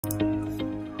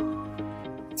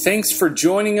Thanks for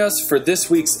joining us for this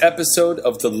week's episode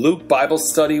of the Luke Bible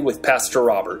Study with Pastor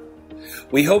Robert.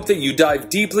 We hope that you dive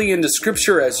deeply into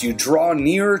Scripture as you draw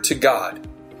nearer to God.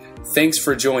 Thanks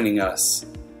for joining us,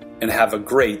 and have a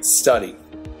great study.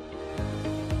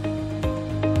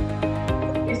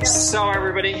 So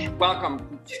everybody,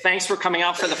 welcome. Thanks for coming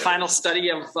out for the final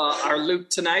study of our Luke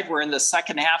tonight. We're in the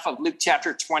second half of Luke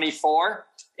chapter 24.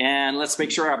 And let's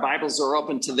make sure our Bibles are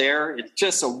open to there. It's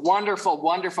just a wonderful,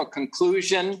 wonderful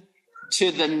conclusion to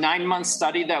the 9-month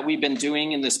study that we've been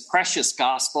doing in this precious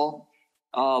gospel,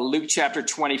 Luke chapter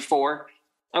 24.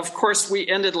 Of course, we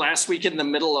ended last week in the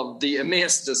middle of the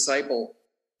Emmaus disciple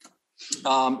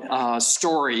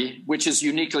story, which is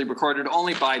uniquely recorded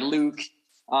only by Luke.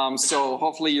 So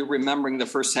hopefully you're remembering the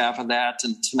first half of that.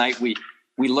 And tonight we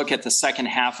look at the second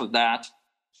half of that.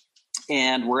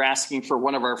 And we're asking for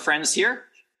one of our friends here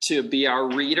to be our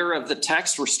reader of the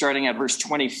text. We're starting at verse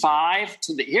 25.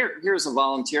 Here's a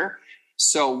volunteer.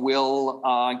 So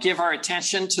we'll give our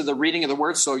attention to the reading of the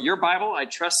word. So your Bible, I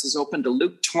trust, is open to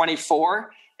Luke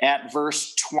 24 at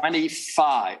verse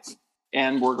 25.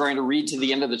 And we're going to read to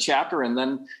the end of the chapter and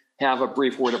then have a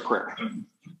brief word of prayer.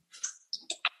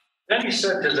 Then he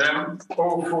said to them,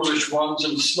 O foolish ones,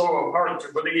 and slow of heart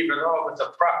to believe in all that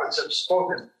the prophets have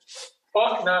spoken.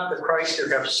 Ought not the Christ to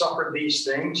have suffered these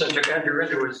things and to enter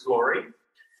into his glory?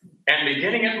 And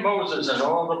beginning at Moses and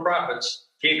all the prophets,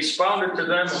 he expounded to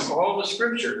them in all the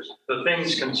scriptures the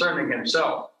things concerning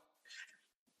himself.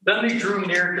 Then they drew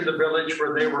near to the village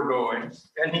where they were going,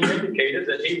 and he indicated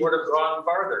that he would have gone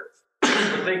farther.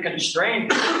 But they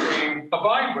constrained him, saying,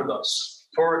 Abide with us,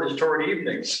 for it is toward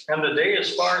evening, and the day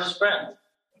is far spent.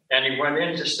 And he went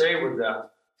in to stay with them.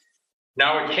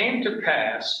 Now it came to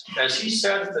pass, as he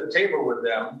sat at the table with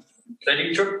them, that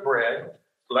he took bread,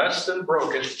 blessed and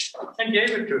broke it, and gave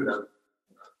it to them.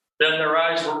 Then their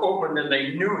eyes were opened, and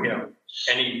they knew him,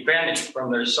 and he vanished from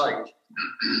their sight.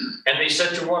 And they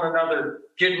said to one another,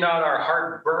 Did not our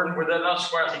heart burn within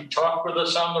us while he talked with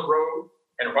us on the road,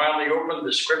 and while he opened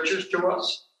the scriptures to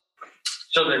us?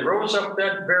 So they rose up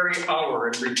that very hour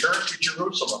and returned to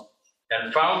Jerusalem,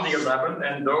 and found the 11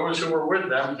 and those who were with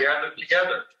them gathered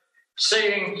together,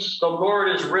 saying, The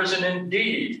Lord is risen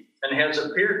indeed, and has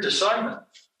appeared to Simon.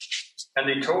 And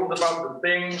they told about the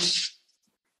things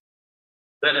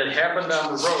that had happened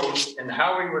on the road, and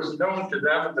how he was known to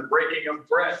them in the breaking of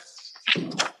bread.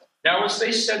 Now as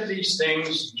they said these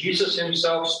things, Jesus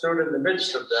himself stood in the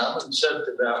midst of them, and said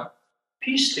to them,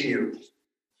 Peace to you.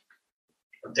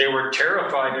 But they were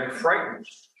terrified and frightened,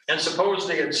 and supposed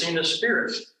they had seen a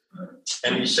spirit.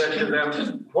 And he said to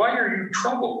them, Why are you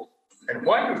troubled? And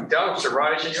why do doubts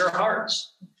arise in your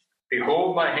hearts?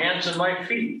 Behold my hands and my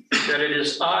feet, that it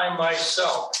is I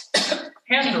myself.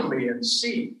 Handle me and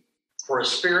see, for a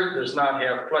spirit does not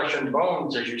have flesh and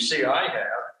bones, as you see I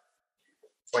have.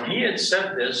 When he had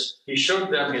said this, he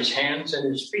showed them his hands and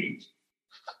his feet.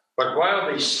 But while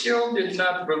they still did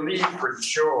not believe for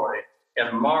joy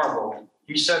and marveled,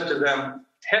 he said to them,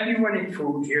 Have you any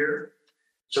food here?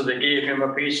 So they gave him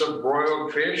a piece of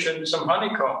broiled fish and some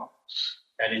honeycomb.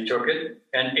 And he took it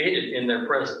and ate it in their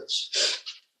presence.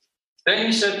 Then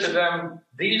he said to them,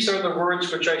 These are the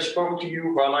words which I spoke to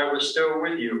you while I was still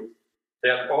with you,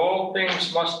 that all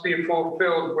things must be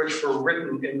fulfilled which were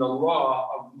written in the law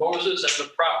of Moses and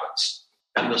the prophets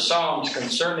and the Psalms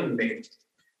concerning me.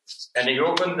 And he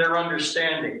opened their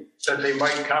understanding, that they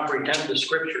might comprehend the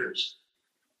scriptures.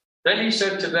 Then he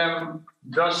said to them,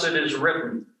 Thus it is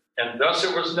written, and thus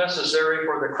it was necessary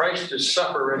for the Christ to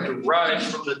suffer and to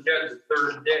rise from the dead the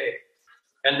third day,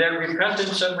 and that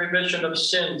repentance and remission of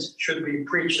sins should be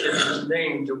preached in his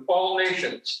name to all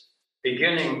nations,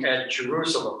 beginning at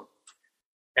Jerusalem.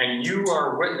 And you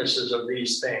are witnesses of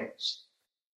these things.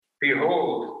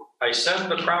 Behold, I send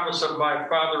the promise of my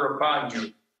Father upon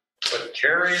you, but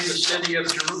tarry in the city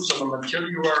of Jerusalem until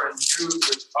you are endued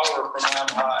with power from on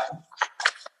high.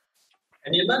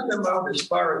 And he led them out as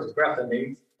far as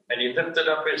Bethany, and he lifted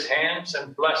up his hands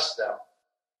and blessed them.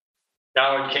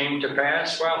 Now it came to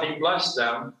pass, while he blessed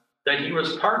them, that he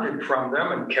was parted from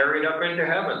them and carried up into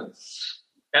heaven.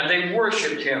 And they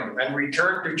worshipped him and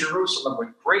returned to Jerusalem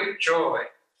with great joy,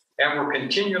 and were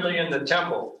continually in the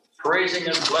temple, praising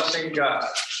and blessing God.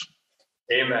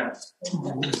 Amen.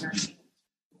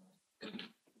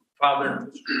 Father,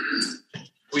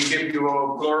 we give you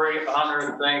all glory,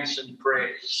 honor, thanks, and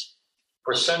praise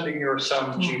for sending your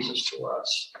Son, Jesus, to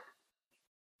us.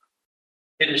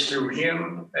 It is through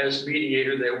him as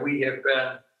mediator that we have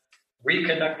been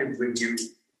reconnected with you.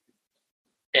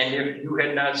 And if you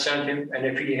had not sent him, and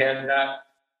if he had not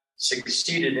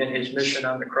succeeded in his mission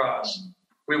on the cross,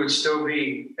 we would still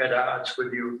be at odds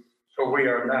with you. but we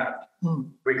are not.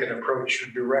 We can approach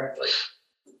you directly.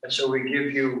 And so we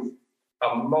give you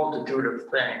a multitude of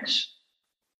thanks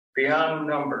beyond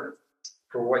number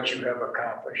for what you have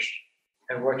accomplished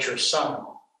and what your Son,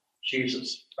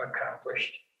 Jesus,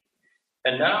 accomplished.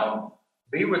 And now,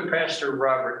 be with Pastor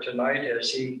Robert tonight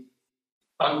as he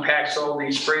unpacks all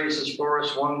these phrases for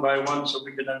us one by one so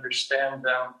we can understand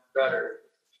them better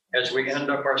as we end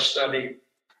up our study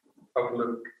of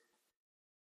Luke.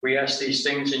 We ask these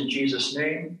things in Jesus'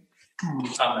 name.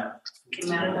 Amen.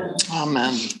 Amen.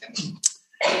 Amen.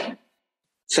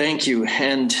 Thank you.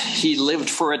 And he lived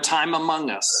for a time among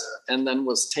us and then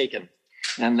was taken.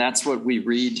 And that's what we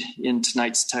read in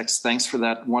tonight's text. Thanks for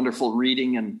that wonderful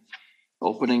reading and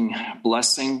opening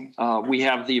blessing. We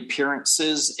have the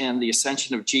appearances and the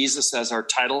ascension of Jesus as our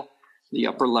title, the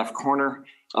upper left corner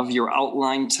of your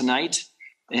outline tonight.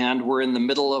 And we're in the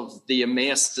middle of the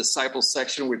Emmaus disciples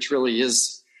section, which really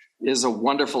is a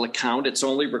wonderful account. It's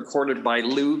only recorded by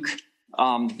Luke.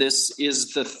 This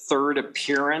is the third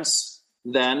appearance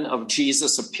then of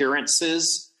Jesus'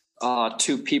 appearances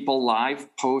to people live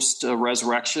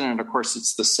post-resurrection. And of course,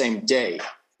 it's the same day.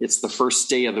 It's the first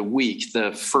day of the week.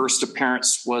 The first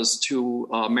appearance was to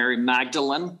Mary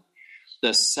Magdalene.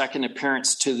 The second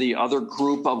appearance to the other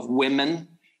group of women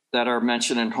that are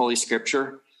mentioned in Holy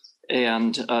Scripture.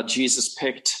 And Jesus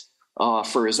picked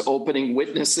for his opening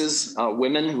witnesses,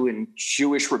 women who in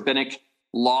Jewish rabbinic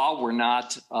law were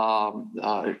not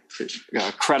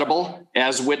credible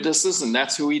as witnesses. And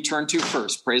that's who he turned to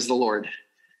first. Praise the Lord.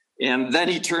 And then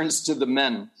he turns to the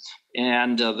men.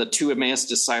 And the two Emmaus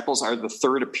disciples are the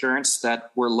third appearance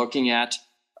that we're looking at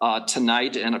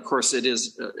tonight. And of course, it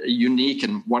is a unique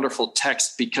and wonderful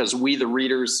text because we, the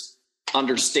readers,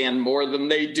 understand more than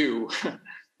they do.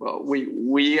 Well,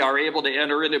 we are able to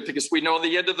enter in it because we know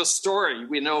the end of the story.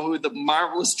 We know who the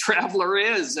marvelous traveler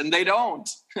is, and they don't.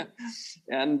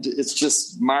 And it's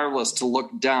just marvelous to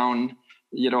look down,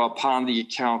 upon the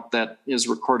account that is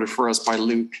recorded for us by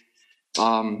Luke,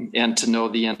 and to know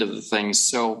the end of the things.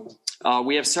 So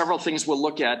we have several things we'll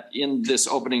look at in this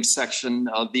opening section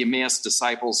of the Emmaus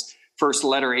disciples. First,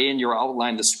 letter A in your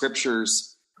outline, the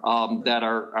scriptures that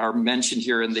are mentioned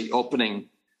here in the opening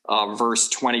verse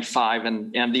 25.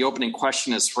 And the opening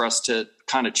question is for us to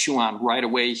kind of chew on right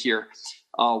away here.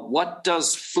 What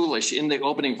does foolish, in the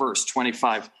opening verse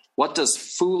 25, what does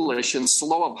foolish and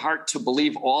slow of heart to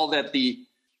believe all that the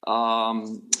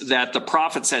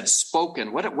prophets had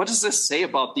spoken? What does this say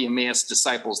about the Emmaus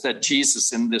disciples that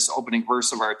Jesus in this opening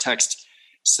verse of our text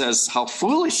says how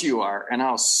foolish you are and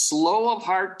how slow of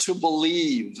heart to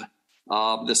believe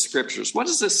the scriptures? What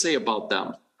does this say about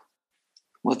them?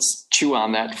 Let's chew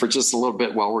on that for just a little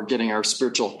bit while we're getting our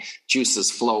spiritual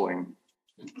juices flowing.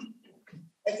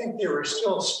 I think they were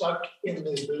still stuck in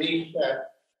the belief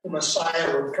that the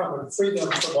Messiah would come and free them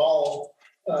from all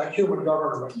human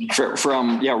government.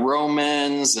 From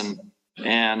Romans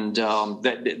and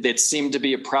that seemed to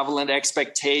be a prevalent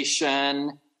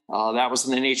expectation. That was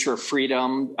in the nature of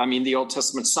freedom. I mean, the Old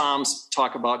Testament Psalms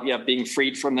talk about being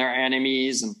freed from their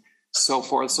enemies and so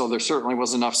forth. So there certainly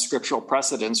was enough scriptural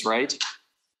precedence, right?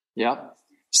 Yeah.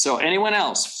 So anyone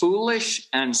else? Foolish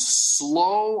and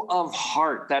slow of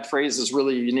heart. That phrase is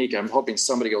really unique. I'm hoping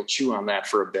somebody will chew on that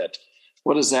for a bit.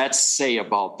 What does that say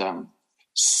about them?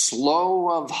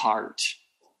 Slow of heart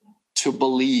to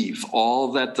believe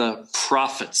all that the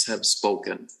prophets have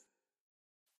spoken.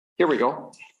 Here we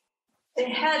go. They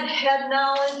had head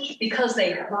knowledge because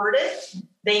they heard it.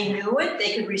 They knew it.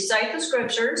 They could recite the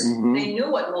scriptures. Mm-hmm. They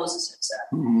knew what Moses had said.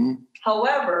 Mm-hmm.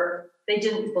 However, they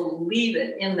didn't believe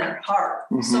it in their heart.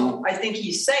 Mm-hmm. So I think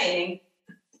he's saying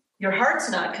your heart's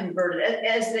not converted,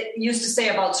 as they used to say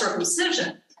about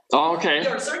circumcision. Oh, okay.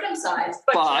 You're circumcised,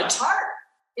 but your heart,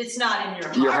 it's not in your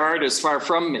heart. Your heart is far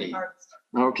from me.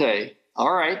 Okay.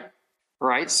 All right.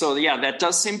 So, that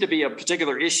does seem to be a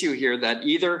particular issue here that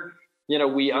either,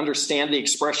 we understand the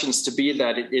expressions to be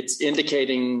that it's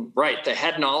indicating, right, the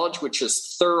head knowledge, which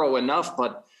is thorough enough,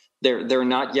 but they're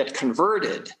not yet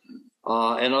converted.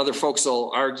 And other folks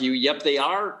will argue, yep, they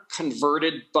are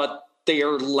converted, but they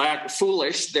are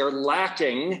foolish. They're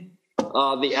lacking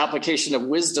the application of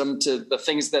wisdom to the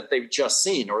things that they've just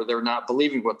seen, or they're not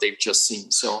believing what they've just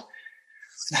seen. So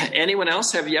anyone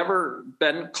else, have you ever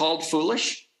been called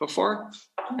foolish before?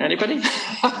 Anybody?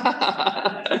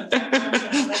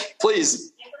 Please.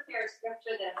 Is there a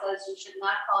scripture that says you should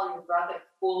not call your brother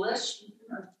foolish?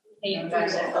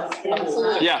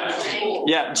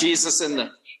 Yeah. Jesus in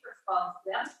the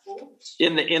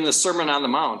Sermon on the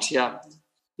Mount. Yeah.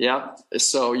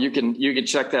 So you can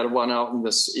check that one out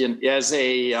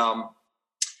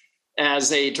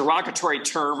as a derogatory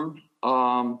term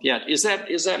Is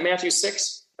that Matthew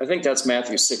 6? I think that's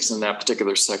Matthew 6 in that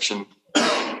particular section.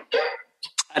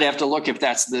 I'd have to look if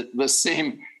that's the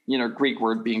same, Greek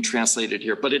word being translated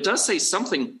here, but it does say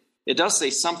something. It does say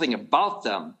something about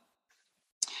them.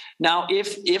 Now,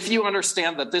 if you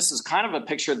understand that this is kind of a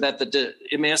picture that the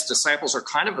Emmaus disciples are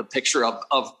kind of a picture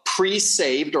of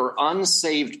pre-saved or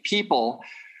unsaved people,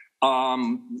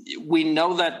 we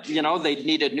know that, they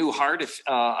need a new heart. If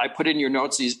I put in your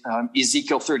notes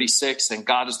Ezekiel 36, and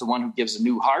God is the one who gives a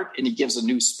new heart and he gives a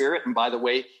new spirit. And by the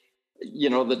way,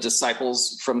 the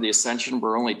disciples from the ascension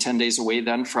were only 10 days away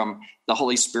then from the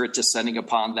Holy Spirit descending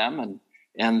upon them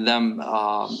and them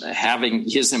having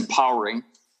his empowering.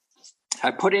 I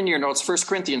put in your notes 1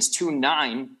 Corinthians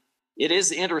 2:9. It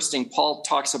is interesting. Paul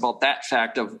talks about that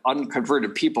fact of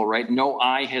unconverted people, right? No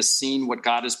eye has seen what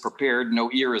God has prepared.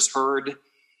 No ear has heard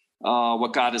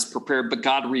what God has prepared, but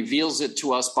God reveals it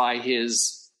to us by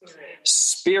his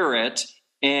Spirit.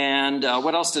 And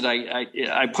what else did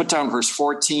I put down? Verse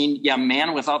 14. Yeah,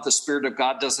 man without the Spirit of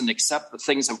God doesn't accept the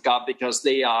things of God because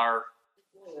they are.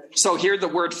 So here the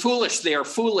word foolish, they are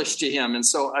foolish to him. And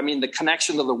so, the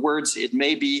connection of the words, it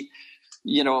may be,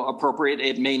 appropriate.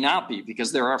 It may not be,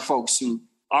 because there are folks who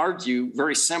argue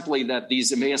very simply that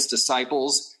these Emmaus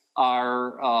disciples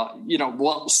are,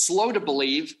 slow to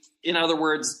believe. In other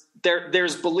words,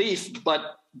 there's belief,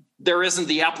 but there isn't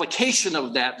the application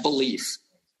of that belief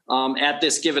at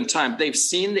this given time. They've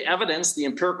seen the evidence, the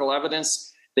empirical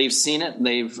evidence. They've seen it. And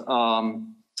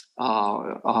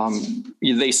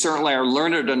they certainly are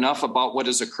learned enough about what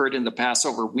has occurred in the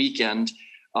Passover weekend.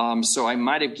 So I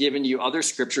might have given you other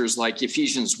scriptures like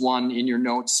Ephesians 1 in your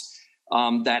notes,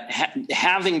 that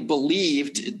having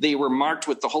believed, they were marked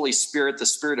with the Holy Spirit, the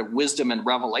spirit of wisdom and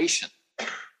revelation.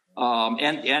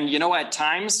 At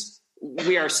times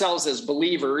we ourselves as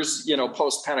believers,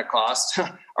 post-Pentecost,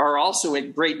 are also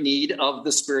in great need of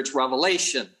the Spirit's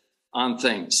revelation on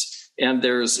things. And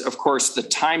there's, of course, the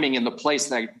timing and the place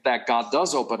that God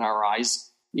does open our eyes,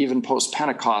 even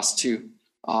post-Pentecost, to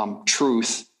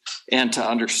truth and to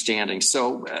understanding.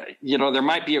 So, there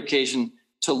might be occasion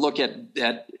to look at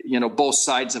both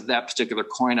sides of that particular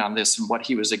coin on this and what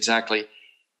he was exactly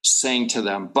saying to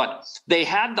them. But they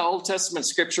had the Old Testament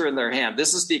scripture in their hand.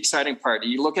 This is the exciting part.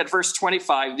 You look at verse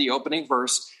 25, the opening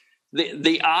verse,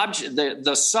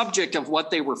 the subject of what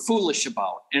they were foolish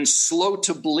about and slow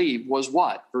to believe was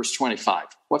what? Verse 25.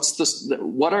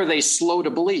 What are they slow to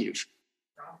believe?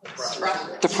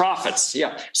 The prophets,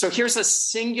 yeah. So here's a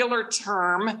singular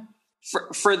term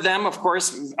for them, of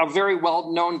course, a very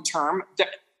well-known term,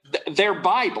 their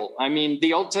Bible.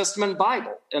 The Old Testament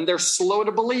Bible, and they're slow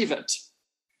to believe it.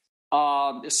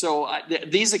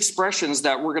 These expressions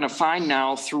that we're going to find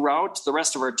now throughout the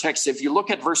rest of our text, if you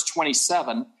look at verse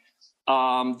 27,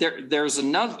 there's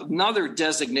another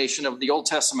designation of the Old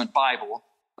Testament Bible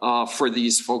for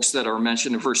these folks that are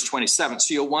mentioned in verse 27.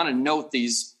 So you'll want to note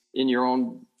these in your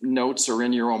own notes or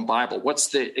in your own Bible. What's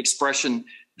the expression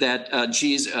that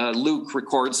Luke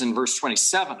records in verse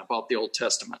 27 about the Old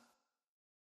Testament?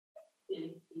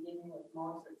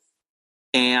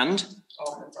 And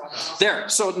there.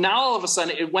 So now all of a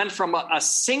sudden it went from a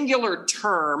singular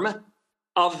term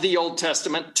of the Old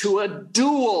Testament to a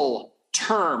dual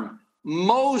term,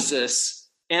 Moses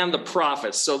and the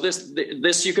prophets. So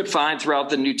this you could find throughout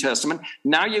the New Testament.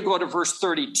 Now you go to verse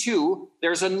 32.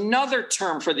 There's another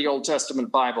term for the Old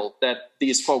Testament Bible that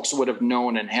these folks would have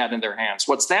known and had in their hands.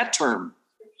 What's that term?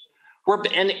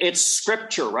 And it's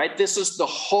scripture, right? This is the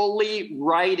holy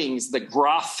writings, the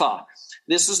grapha.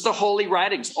 This is the holy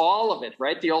writings, all of it,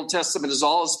 right? The Old Testament is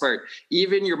all inspired.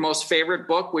 Even your most favorite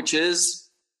book, which is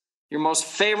your most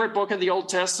favorite book of the Old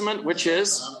Testament, which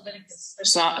is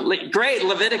great,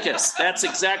 Leviticus. That's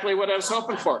exactly what I was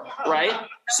hoping for, right?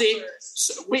 See,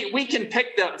 so we can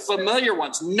pick the familiar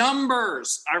ones.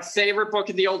 Numbers, our favorite book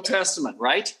of the Old Testament,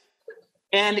 right?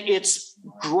 And it's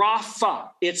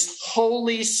grapha, it's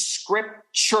holy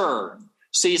scripture.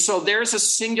 See, so there's a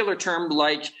singular term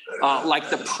like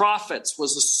the prophets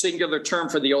was a singular term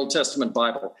for the Old Testament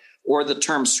Bible, or the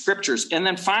term scriptures. And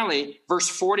then finally, verse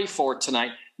 44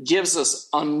 tonight gives us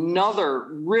another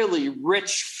really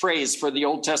rich phrase for the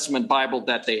Old Testament Bible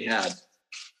that they had.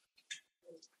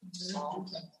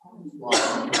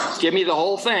 Give me the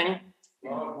whole thing.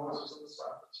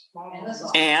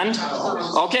 And,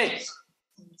 okay,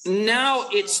 now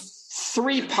it's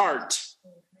three-part.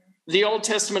 The Old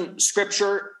Testament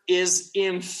scripture is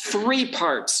in three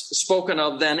parts, spoken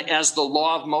of then as the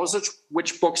law of Moses.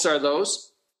 Which books are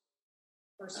those?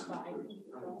 First 5.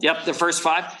 Yep, the first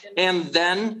 5. And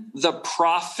then the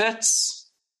prophets.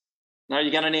 Now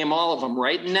you got to name all of them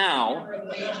right now.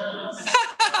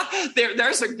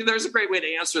 There's a great way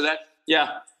to answer that.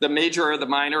 Yeah, the major or the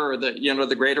minor, or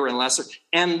the greater and lesser,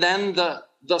 and then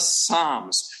the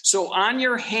Psalms. So on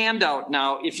your handout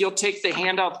now, if you'll take the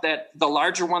handout, the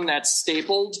larger one that's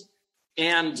stapled,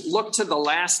 and look to the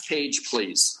last page,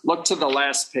 please. Look to the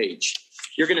last page.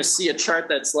 You're going to see a chart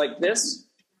that's like this.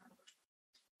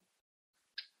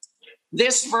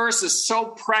 This verse is so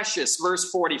precious, verse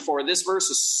 44. This verse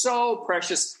is so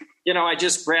precious. I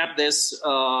just grabbed this,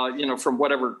 from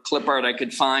whatever clip art I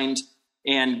could find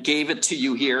and gave it to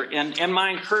you here. And my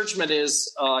encouragement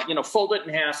is, fold it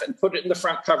in half and put it in the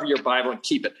front cover of your Bible and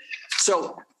keep it.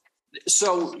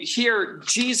 So here,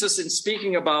 Jesus, in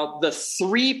speaking about the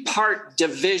three-part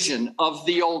division of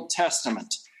the Old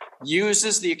Testament,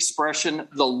 uses the expression,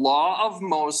 the law of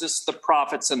Moses, the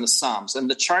prophets, and the Psalms. And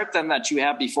the chart then that you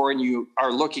have before and you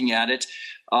are looking at it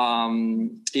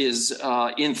is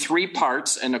in three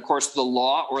parts. And of course, the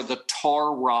law, or the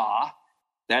Torah,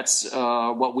 that's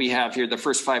what we have here, the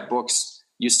first 5 books.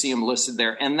 You see them listed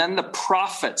there. And then the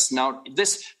prophets. Now,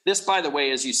 this, by the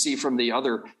way, as you see from the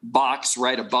other box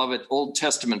right above it, Old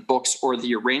Testament books, or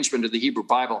the arrangement of the Hebrew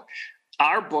Bible.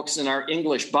 Our books in our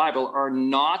English Bible are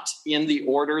not in the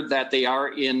order that they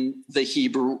are in the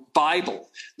Hebrew Bible.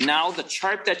 Now, the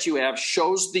chart that you have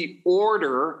shows the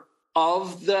order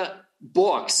of the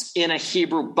books in a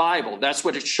Hebrew Bible. That's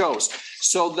what it shows.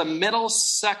 So the middle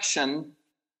section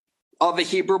of a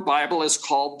Hebrew Bible is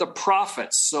called the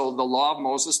prophets. So the law of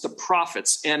Moses, the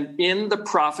prophets. And in the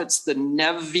prophets, the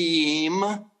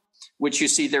Nevi'im, which you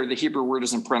see there, the Hebrew word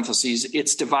is in parentheses,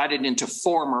 it's divided into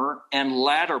former and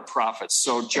latter prophets.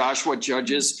 So Joshua,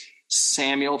 Judges,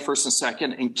 Samuel, 1st and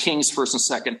 2nd, and Kings,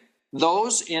 1st and 2nd.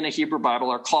 Those in a Hebrew Bible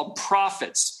are called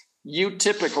prophets. You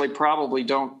typically probably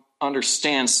don't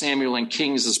understand Samuel and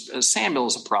Kings as Samuel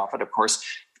is a prophet, of course.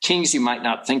 Kings, you might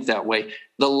not think that way.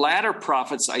 The latter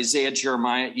prophets, Isaiah,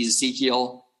 Jeremiah,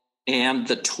 Ezekiel, and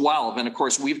the 12. And of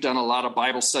course, we've done a lot of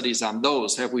Bible studies on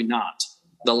those, have we not?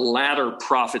 The latter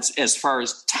prophets, as far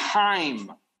as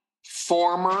time,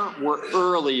 former were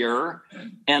earlier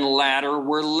and latter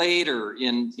were later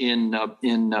in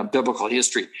biblical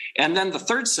history. And then the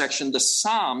third section, the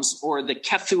Psalms, or the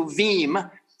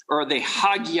Ketuvim, or the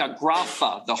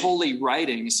Hagiographa, the holy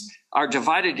writings, are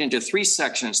divided into 3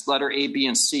 sections, letter A, B,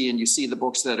 and C, and you see the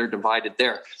books that are divided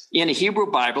there. In a Hebrew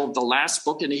Bible, the last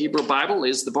book in the Hebrew Bible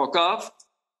is the book of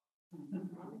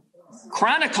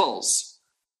Chronicles.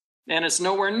 And it's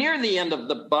nowhere near the end of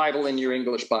the Bible in your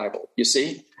English Bible, you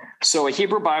see? So a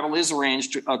Hebrew Bible is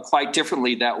arranged quite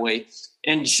differently that way.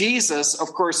 And Jesus, of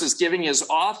course, is giving his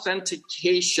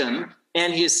authentication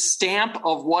and his stamp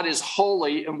of what is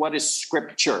holy and what is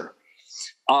scripture.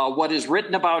 What is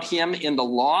written about him in the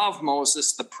law of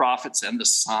Moses, the prophets, and the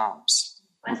Psalms.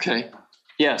 Okay.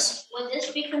 Yes. Would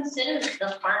this be considered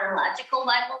the chronological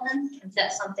Bible then? Is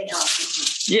that something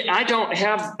else? Yeah, I don't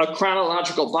have a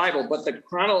chronological Bible, but the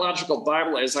chronological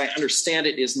Bible, as I understand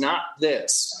it, is not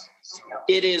this.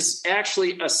 It is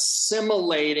actually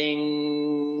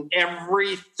assimilating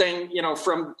everything,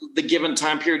 from the given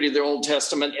time period of the Old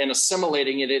Testament and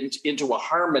assimilating it into a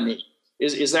harmony.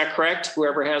 Is that correct?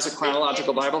 Whoever has a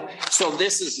chronological Bible? So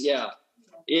this is,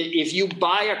 if you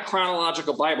buy a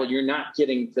chronological Bible, you're not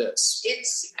getting this.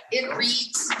 It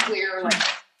reads where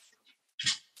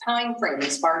time frame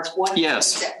as far as what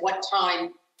yes. at what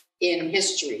time in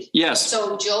history. Yes.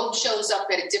 So Job shows up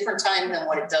at a different time than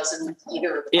what it does in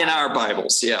either of the in our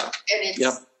Bibles, yeah. And it's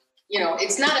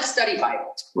it's not a study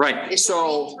Bible. Right. It's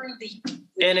so through the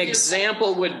an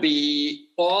example would be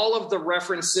all of the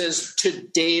references to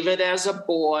David as a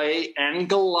boy and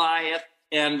Goliath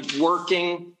and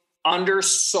working under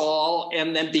Saul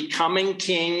and then becoming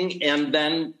king. And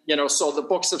then, so the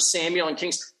books of Samuel and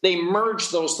Kings, they merge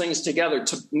those things together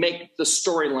to make the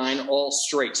storyline all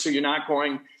straight. So you're not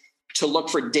going to look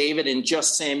for David in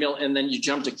just Samuel and then you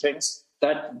jump to Kings.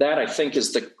 That I think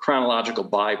is the chronological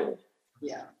Bible.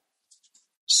 Yeah.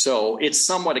 So it's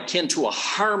somewhat akin to a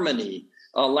harmony,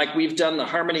 like we've done the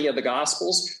harmony of the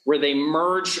Gospels, where they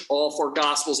merge all 4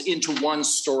 Gospels into one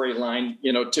storyline.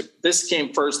 This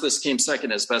came first, this came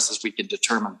second, as best as we can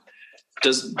determine.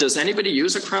 Does anybody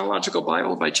use a chronological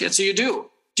Bible by chance? So you do.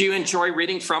 Do you enjoy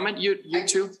reading from it? You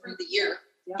too? Through the year.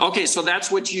 Yeah. Okay, so that's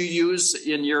what you use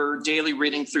in your daily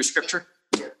reading through Scripture?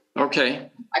 Okay.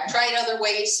 I've tried other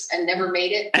ways and never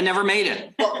made it. But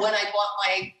when I bought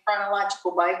my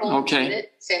chronological Bible and did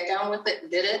it, sat down with it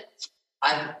and did it,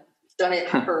 I've done it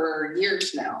for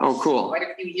years now. Oh, cool. Quite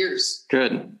a few years.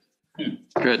 Good.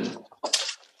 Great.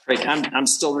 I'm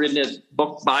still reading it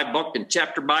book by book and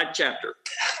chapter by chapter.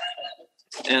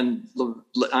 And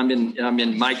I'm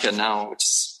in Micah now, which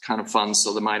is kind of fun.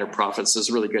 So the Minor Prophets is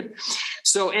really good.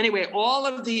 So anyway, all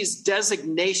of these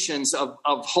designations of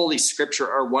Holy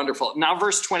Scripture are wonderful. Now,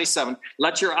 verse 27,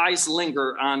 let your eyes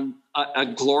linger on a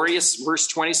glorious verse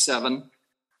 27.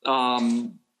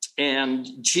 And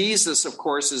Jesus, of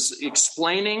course, is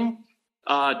explaining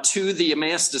to the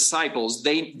Emmaus disciples.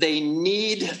 They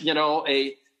need,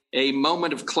 a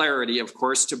moment of clarity, of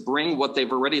course, to bring what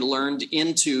they've already learned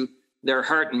into their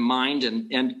heart and mind.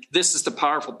 And this is the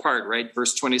powerful part, right?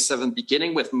 Verse 27,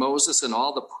 beginning with Moses and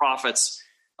all the prophets.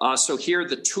 So here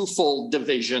the twofold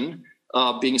division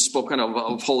being spoken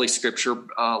of Holy Scripture,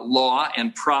 law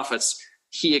and prophets.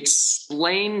 He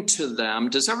explained to them.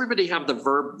 Does everybody have the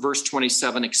verb, verse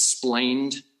 27,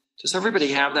 explained? Does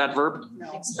everybody have that verb?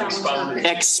 No.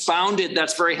 Expounded,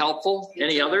 that's very helpful.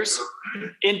 Any others?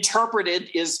 Interpreted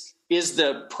is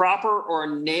the proper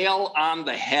or nail on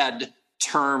the head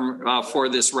term for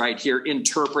this right here,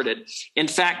 interpreted. In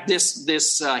fact,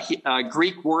 this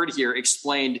Greek word here,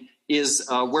 explained, is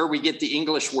where we get the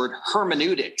English word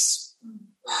hermeneutics.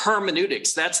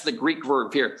 Hermeneutics, that's the Greek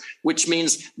verb here, which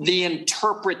means the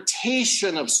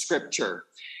interpretation of Scripture.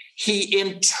 He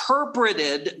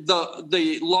interpreted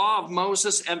the law of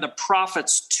Moses and the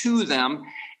prophets to them.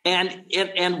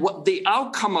 And what the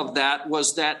outcome of that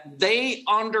was that they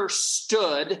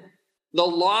understood the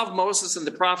law of Moses and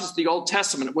the prophets of the Old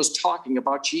Testament was talking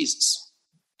about Jesus.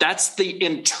 That's the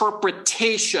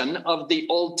interpretation of the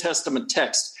Old Testament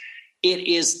text. It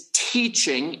is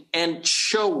teaching and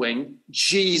showing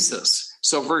Jesus.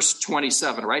 So verse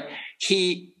 27, right?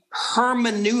 He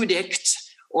hermeneuticked,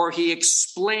 or he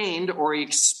explained, or he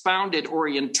expounded, or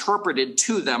he interpreted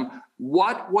to them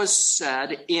what was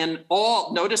said in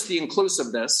all, notice the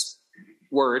inclusiveness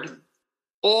word,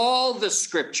 all the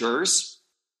scriptures.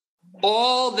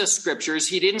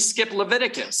 He didn't skip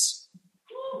Leviticus.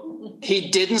 He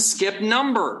didn't skip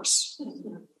Numbers.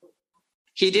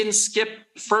 He didn't skip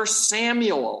 1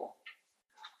 Samuel.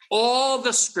 All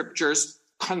the scriptures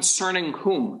concerning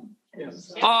whom?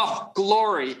 Yes. Oh,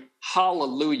 glory,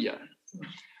 hallelujah.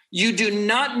 You do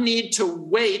not need to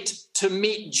wait to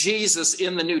meet Jesus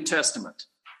in the New Testament.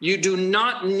 You do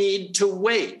not need to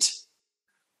wait.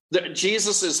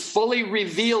 Jesus is fully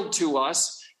revealed to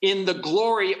us in the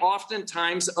glory,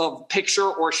 oftentimes, of picture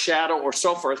or shadow or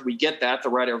so forth. We get that. The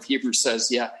writer of Hebrews says,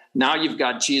 yeah, now you've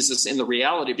got Jesus in the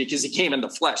reality because he came in the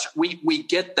flesh. We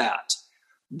get that.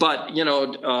 But,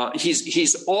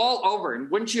 he's all over. And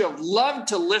wouldn't you have loved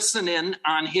to listen in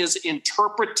on his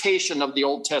interpretation of the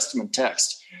Old Testament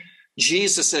text?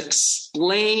 Jesus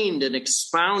explained and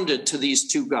expounded to these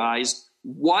two guys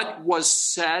what was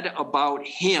said about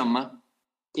him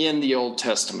in the Old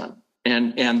Testament.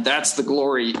 And that's the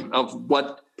glory of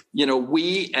what,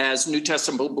 we as New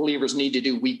Testament believers need to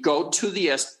do. We go to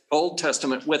the Old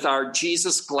Testament with our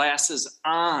Jesus glasses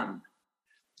on,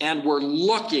 and we're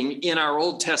looking in our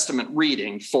Old Testament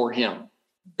reading for him.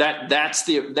 That's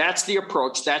the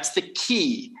approach. That's the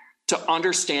key to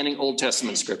understanding Old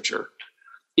Testament scripture,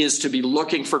 is to be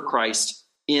looking for Christ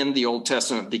in the Old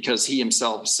Testament, because he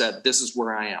himself said, this is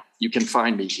where I am. You can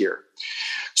find me here.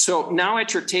 So now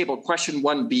at your table, question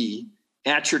 1B,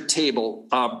 at your table,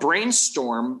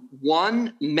 brainstorm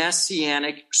one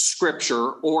messianic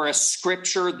scripture or a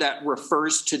scripture that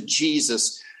refers to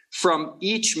Jesus from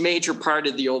each major part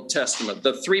of the Old Testament.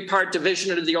 The three-part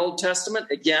division of the Old Testament,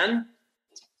 again,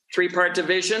 three-part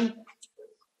division,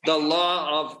 the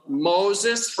law of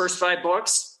Moses, first 5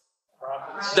 books,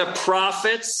 the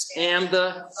prophets, and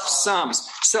the Psalms.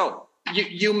 So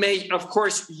you may, of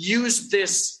course, use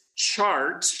this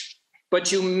chart,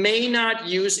 but you may not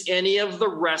use any of the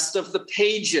rest of the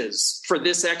pages for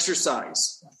this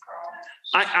exercise.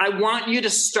 I want you to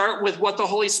start with what the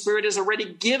Holy Spirit has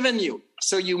already given you.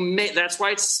 So that's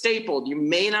why it's stapled. You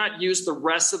may not use the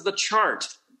rest of the chart.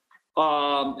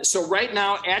 So right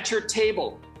now at your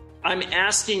table, I'm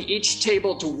asking each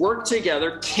table to work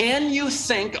together. Can you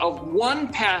think of one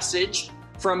passage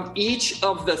from each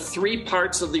of the 3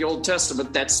 parts of the Old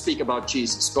Testament that speak about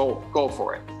Jesus? Go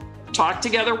for it. Talk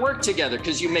together, work together,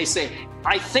 because you may say,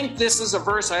 I think this is a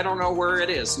verse, I don't know where it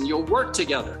is. And you'll work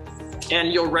together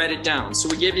and you'll write it down. So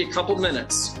we give you a couple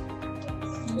minutes.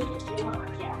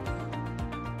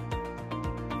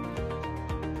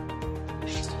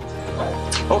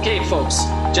 Okay, folks,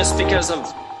 just because of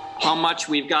how much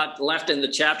we've got left in the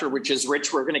chapter, which is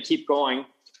rich, we're going to keep going.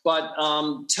 But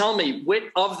tell me, which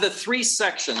of the 3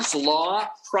 sections, law,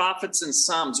 prophets, and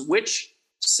Psalms, which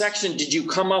section did you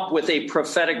come up with a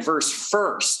prophetic verse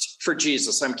first for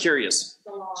Jesus? I'm curious.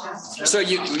 The law. So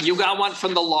you got one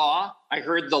from the law. I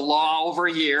heard the law over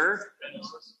here.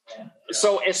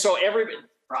 So everybody.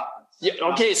 Yeah,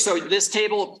 okay, so this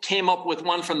table came up with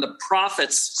one from the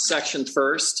prophets section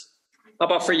first. How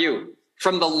about for you?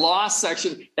 From the law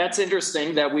section, that's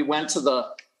interesting that we went to the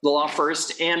law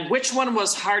first. And which one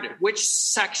was harder? Which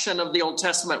section of the Old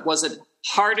Testament was it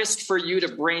hardest for you to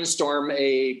brainstorm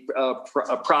a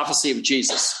prophecy of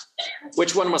Jesus?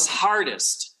 Which one was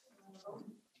hardest?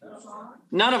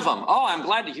 None of them. Oh, I'm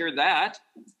glad to hear that.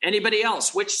 Anybody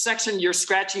else? Which section you're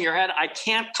scratching your head? I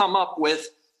can't come up with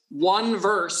one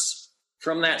verse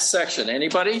from that section.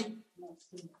 Anybody?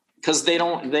 Because they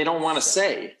don't want to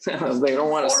say. They don't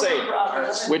want to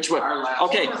say which one.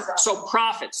 Okay, so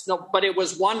prophets. No, but it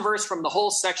was one verse from the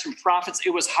whole section, prophets. It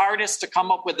was hardest to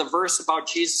come up with a verse about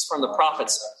Jesus from the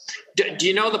prophets. Do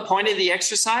you know the point of the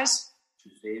exercise?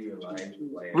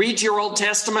 Read your Old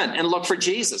Testament and look for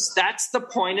Jesus. That's the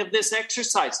point of this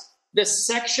exercise. The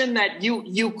section that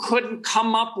you couldn't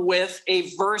come up with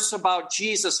a verse about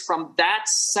Jesus from that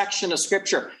section of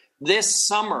Scripture. This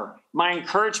summer, my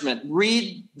encouragement,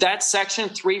 read that section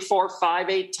 3, 4, 5,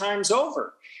 8 times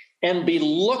over and be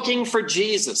looking for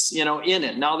Jesus, in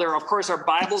it. Now, there, of course, are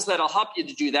Bibles that'll help you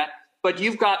to do that, but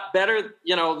you've got better,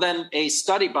 than a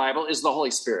study Bible is the Holy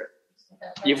Spirit.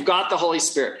 You've got the Holy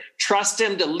Spirit. Trust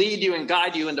him to lead you and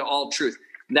guide you into all truth.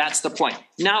 That's the point.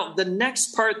 Now, the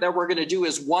next part that we're going to do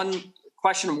is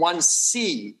question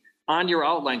 1C on your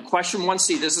outline. Question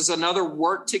 1C, this is another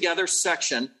work together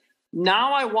section.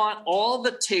 Now I want all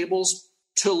the tables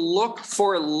to look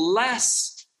for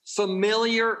less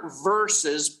familiar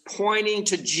verses pointing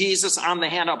to Jesus on the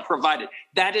handout provided.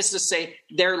 That is to say,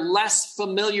 they're less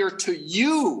familiar to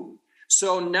you.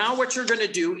 So now what you're going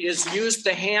to do is use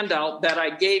the handout that I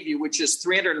gave you, which is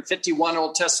 351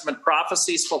 Old Testament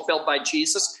prophecies fulfilled by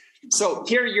Jesus. So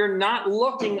here you're not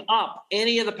looking up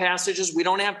any of the passages. We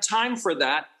don't have time for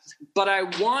that. But I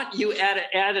want you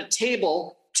at a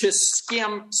table to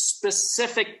skim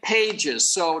specific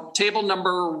pages. So table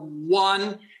number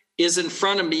 1 is in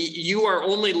front of me. You are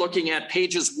only looking at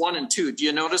pages 1 and 2. Do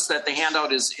you notice that the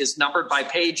handout is numbered by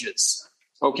pages?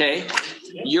 Okay.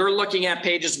 You're looking at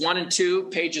pages 1 and 2,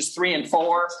 pages 3 and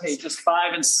 4, pages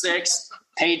 5 and 6,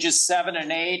 pages 7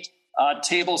 and 8.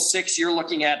 Table 6, you're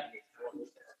looking at,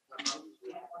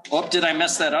 did I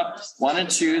mess that up? 1 and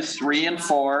 2, 3 and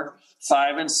 4.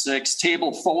 5 and 6.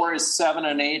 Table 4 is 7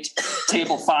 and 8.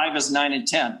 Table 5 is 9 and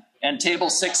 10. And table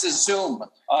 6 is Zoom.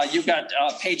 You've got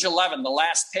page 11, the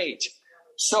last page.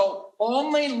 So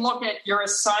only look at your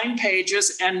assigned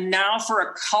pages. And now for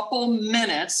a couple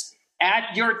minutes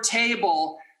at your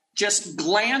table, just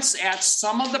glance at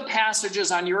some of the passages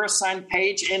on your assigned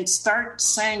page and start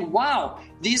saying, wow,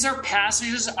 these are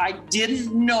passages I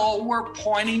didn't know were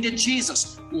pointing to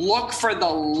Jesus. Look for the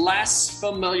less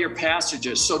familiar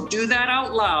passages. So do that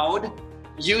out loud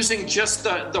using just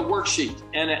the worksheet.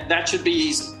 And that should be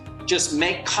easy. Just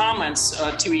make comments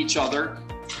to each other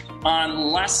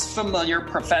on less familiar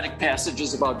prophetic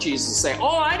passages about Jesus. Say, oh,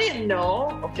 I didn't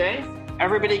know. Okay,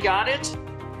 everybody got it?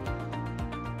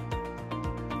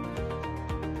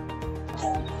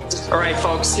 All right,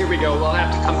 folks, here we go. We'll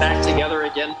have to come back together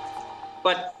again.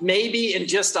 But maybe in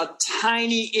just a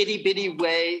tiny itty-bitty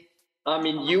way,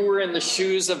 you were in the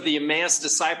shoes of the Emmaus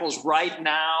disciples right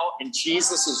now, and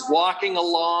Jesus is walking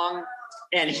along,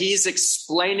 and he's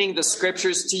explaining the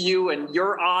scriptures to you, and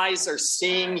your eyes are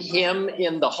seeing him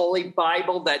in the Holy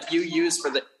Bible that you use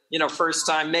for the first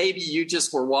time. Maybe you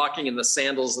just were walking in the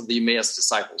sandals of the Emmaus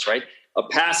disciples, right? A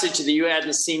passage that you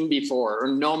hadn't seen before or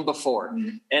known before,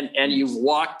 and you've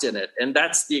walked in it. And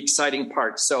that's the exciting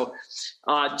part. So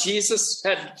Jesus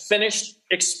had finished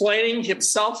explaining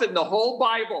himself in the whole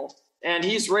Bible, and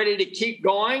he's ready to keep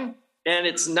going. And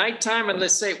it's nighttime, and they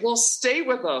say, well, stay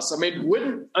with us.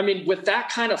 With that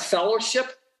kind of fellowship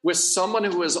with someone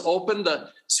who has opened the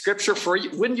scripture for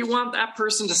you, wouldn't you want that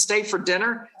person to stay for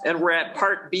dinner? And we're at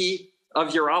part B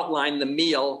of your outline, the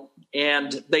meal.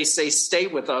 And they say, stay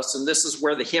with us. And this is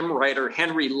where the hymn writer,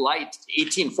 Henry Light,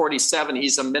 1847,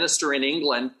 he's a minister in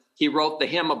England. He wrote the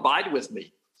hymn, Abide With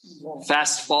Me.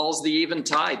 Fast falls the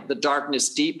eventide. The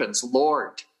darkness deepens.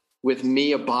 Lord, with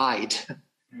me abide.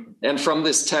 And from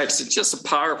this text, it's just a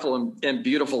powerful and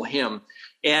beautiful hymn.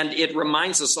 And it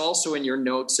reminds us also in your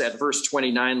notes at verse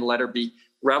 29, letter B,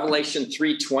 Revelation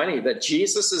 3:20, that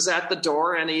Jesus is at the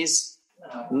door and he's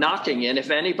knocking, and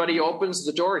if anybody opens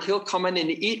the door, he'll come in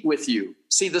and eat with you.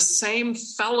 See, the same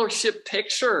fellowship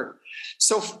picture.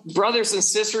 So brothers and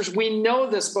sisters, we know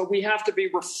this, but we have to be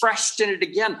refreshed in it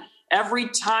again. Every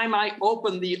time I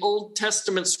open the Old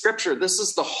Testament scripture, this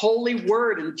is the holy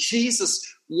word, and Jesus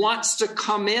wants to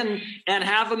come in and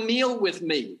have a meal with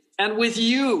me and with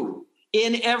you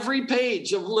in every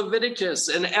page of Leviticus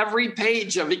and every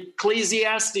page of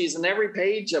Ecclesiastes and every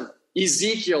page of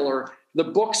Ezekiel, or the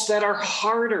books that are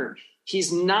harder.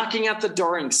 He's knocking at the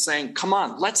door and saying, come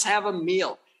on, let's have a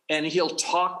meal. And he'll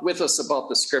talk with us about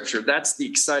the scripture. That's the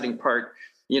exciting part,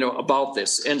 about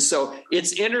this. And so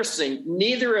it's interesting.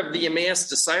 Neither of the Emmaus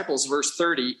disciples, verse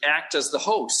 30, act as the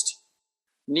host.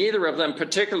 Neither of them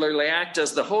particularly act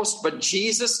as the host, but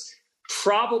Jesus,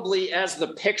 probably as the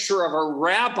picture of a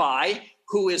rabbi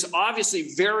who is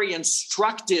obviously very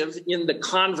instructive in the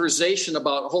conversation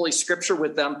about Holy Scripture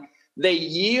with them, they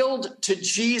yield to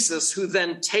Jesus, who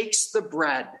then takes the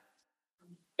bread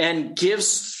and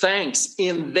gives thanks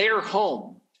in their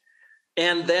home,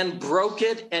 and then broke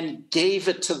it and gave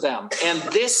it to them. And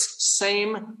this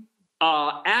same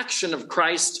action of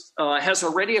Christ has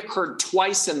already occurred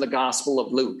twice in the Gospel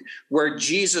of Luke, where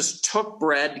Jesus took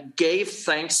bread, gave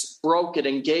thanks, broke it,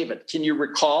 and gave it. Can you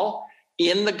recall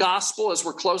in the Gospel, as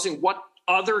we're closing, what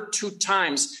other two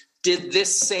times did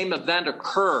this same event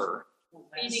occur?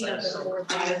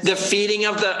 The feeding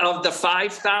of the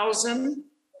 5,000,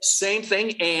 same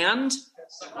thing, and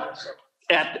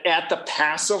at the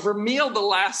Passover meal, the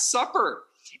Last Supper.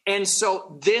 And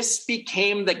so this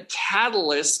became the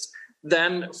catalyst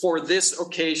then for this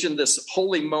occasion, this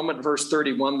holy moment, verse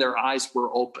 31, their eyes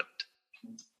were opened.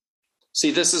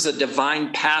 See, this is a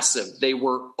divine passive. They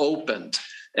were opened.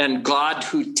 And God,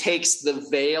 who takes the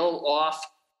veil off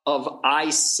of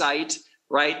eyesight,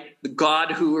 right? The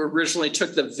God who originally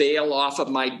took the veil off of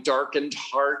my darkened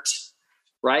heart,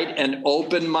 right? And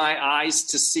opened my eyes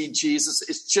to see Jesus.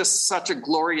 It's just such a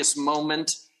glorious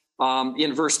moment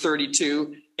in verse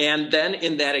 32. And then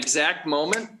in that exact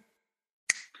moment,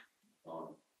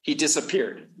 he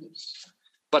disappeared.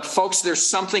 But folks, there's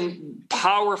something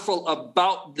powerful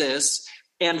about this.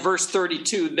 And verse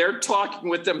 32, they're talking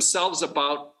with themselves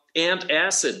about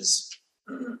antacids.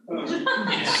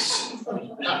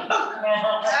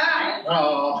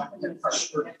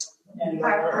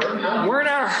 Weren't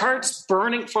our hearts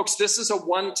burning? Folks, this is a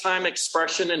one-time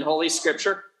expression in Holy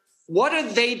Scripture. What are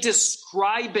they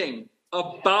describing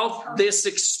about this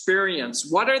experience?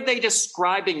 What are they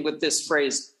describing with this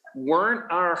phrase? Weren't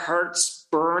our hearts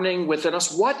burning within us?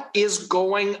 What is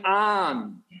going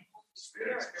on?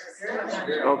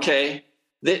 Okay,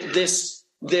 this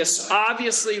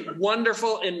obviously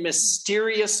wonderful and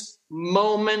mysterious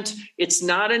moment. It's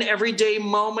not an everyday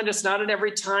moment. It's not an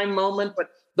every time moment,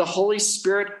 but the Holy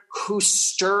Spirit who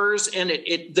stirs, and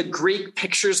the Greek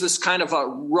pictures this kind of a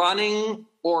running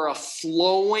or a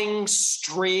flowing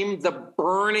stream, the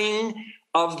burning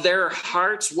of their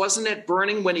hearts. Wasn't it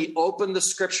burning when he opened the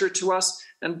scripture to us?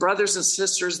 And brothers and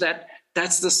sisters,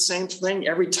 that's the same thing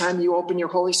every time you open your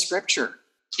Holy Scripture.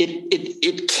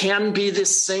 It can be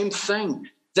this same thing,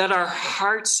 that our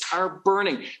hearts are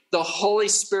burning. The Holy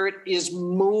Spirit is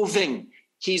moving.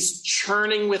 He's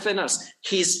churning within us.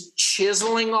 He's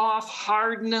chiseling off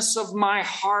hardness of my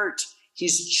heart.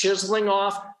 He's chiseling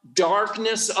off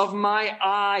darkness of my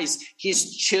eyes.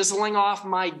 He's chiseling off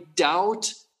my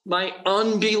doubt, my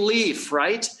unbelief,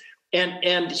 right?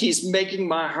 And he's making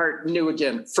my heart new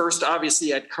again. First,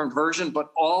 obviously, at conversion,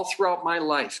 but all throughout my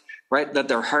life, right? That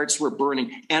their hearts were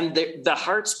burning. And the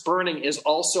heart's burning is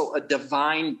also a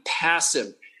divine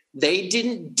passive. They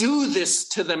didn't do this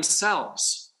to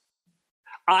themselves.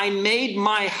 I made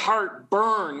my heart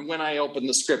burn when I opened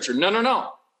the scripture.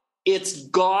 No. It's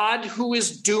God who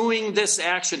is doing this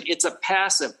action. It's a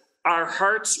passive. Our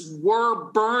hearts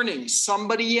were burning.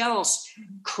 Somebody else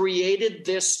created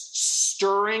this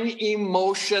stirring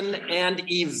emotion and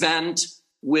event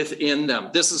within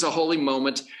them. This is a holy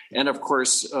moment. And of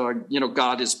course,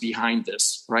 God is behind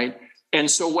this, right? And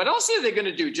so what else are they going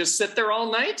to do? Just sit there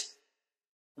all night?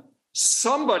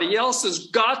 Somebody else has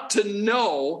got to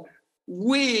know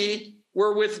we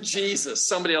were with Jesus.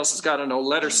 Somebody else has got to know.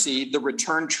 Letter C, the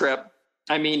return trip.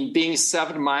 I mean, being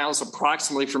 7 miles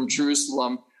approximately from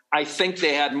Jerusalem, I think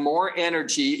they had more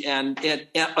energy and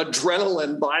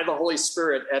adrenaline by the Holy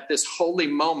Spirit at this holy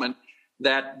moment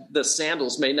that the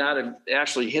sandals may not have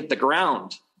actually hit the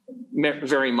ground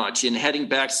very much in heading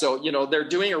back. So, they're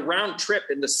doing a round trip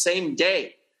in the same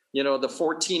day, the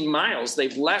 14 miles.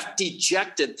 They've left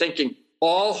dejected, thinking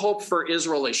all hope for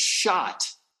Israel is shot.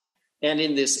 And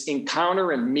in this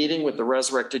encounter and meeting with the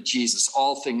resurrected Jesus,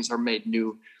 all things are made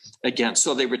new again.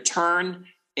 So they return.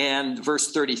 And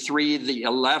verse 33, the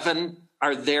 11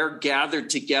 are there gathered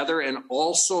together, and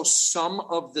also some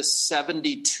of the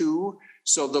 72.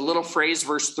 So the little phrase,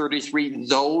 verse 33,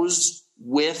 those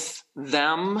with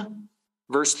them.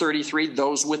 Verse 33,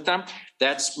 those with them.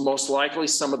 That's most likely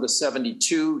some of the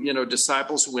 72,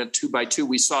 disciples who went 2 by 2.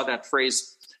 We saw that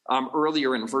phrase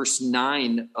earlier in verse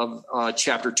 9 of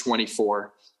chapter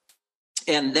 24.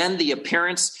 And then the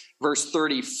appearance, verse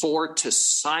 34, to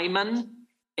Simon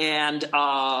And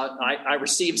I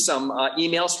received some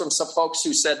emails from some folks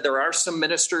who said there are some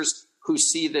ministers who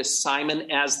see this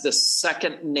Simon as the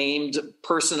second named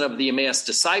person of the Emmaus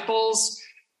disciples.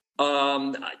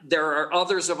 There are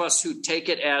others of us who take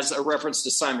it as a reference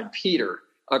to Simon Peter,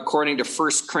 according to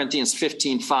 1 Corinthians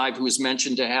 15:5, who is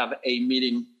mentioned to have a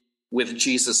meeting with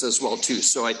Jesus as well, too.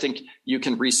 So I think you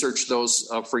can research those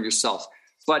for yourself.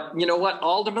 But you know what?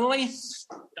 Ultimately,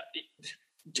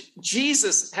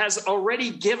 Jesus has already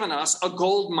given us a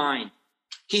gold mine.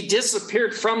 He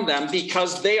disappeared from them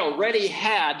because they already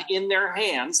had in their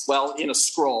hands, well, in a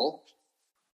scroll,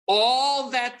 all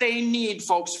that they need,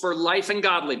 folks, for life and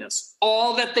godliness.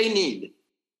 All that they need.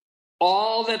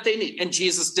 All that they need. And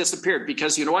Jesus disappeared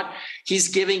because, you know what? He's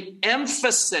giving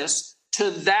emphasis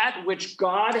to that which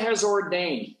God has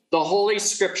ordained, the Holy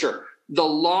Scripture, the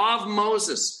law of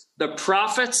Moses, the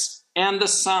prophets, and the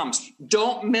Psalms.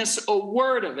 Don't miss a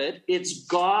word of it. It's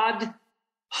God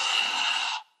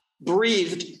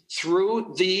breathed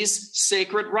through these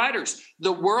sacred writers.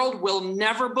 The world will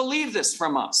never believe this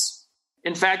from us.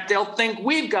 In fact, they'll think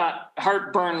we've got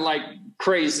heartburn like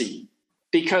crazy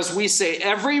because we say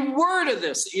every word of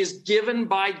this is given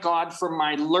by God for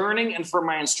my learning and for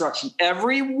my instruction.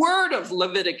 Every word of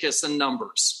Leviticus and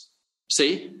Numbers.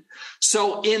 See?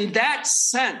 So in that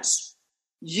sense,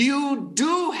 you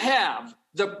do have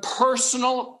the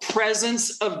personal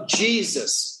presence of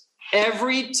Jesus.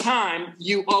 Every time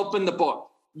you open the book,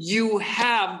 you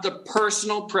have the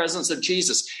personal presence of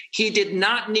Jesus. He did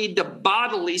not need to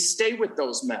bodily stay with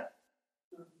those men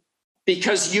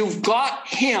because you've got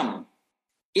him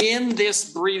in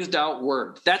this breathed out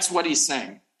word. That's what he's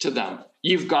saying to them.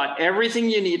 You've got everything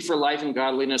you need for life and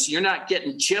godliness. You're not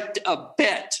getting gypped a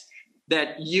bit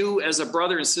that you as a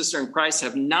brother and sister in Christ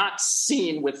have not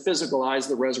seen with physical eyes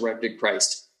the resurrected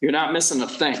Christ. You're not missing a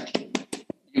thing.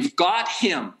 You've got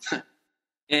him,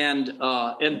 and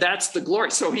that's the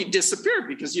glory. So he disappeared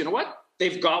because you know what?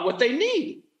 They've got what they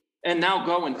need, and now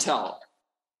go and tell,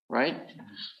 right?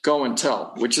 Go and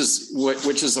tell, which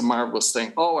is a marvelous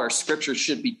thing. Oh, our scriptures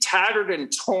should be tattered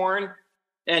and torn,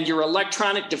 and your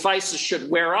electronic devices should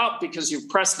wear out because you've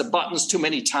pressed the buttons too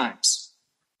many times,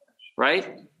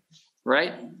 right?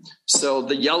 Right? So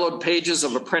the yellowed pages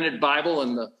of a printed Bible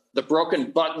and the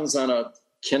broken buttons on a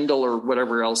Kindle or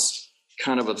whatever else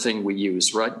kind of a thing we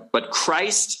use, right? But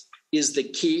Christ is the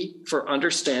key for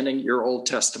understanding your Old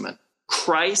Testament.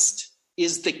 Christ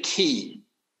is the key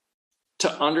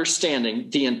to understanding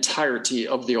the entirety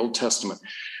of the Old Testament.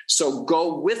 So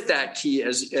go with that key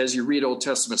as you read Old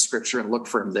Testament scripture and look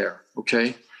for him there,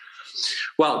 okay?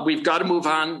 Well, we've got to move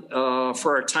on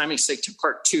for our timing's sake to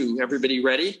part 2. Everybody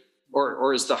ready?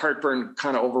 Or is the heartburn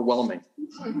kind of overwhelming?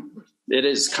 It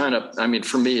is kind of, I mean,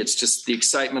 for me, it's just the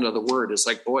excitement of the word. It's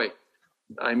like, boy,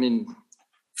 I mean,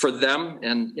 for them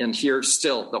and here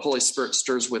still, the Holy Spirit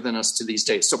stirs within us to these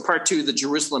days. So part 2, the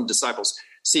Jerusalem disciples.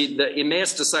 See, the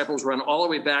Emmaus disciples run all the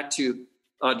way back to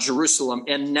Jerusalem.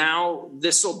 And now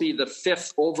this will be the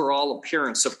 5th overall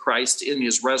appearance of Christ in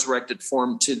his resurrected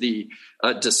form to the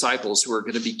disciples who are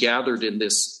going to be gathered in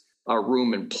this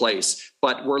room and place.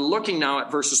 But we're looking now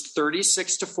at verses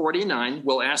 36 to 49.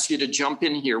 We'll ask you to jump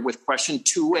in here with question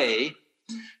 2a,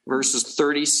 verses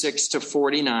 36 to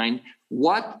 49.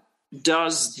 What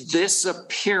does this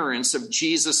appearance of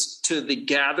Jesus to the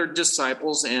gathered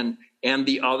disciples and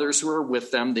the others who are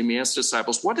with them, the Emmaus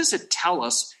disciples, what does it tell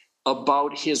us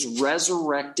about his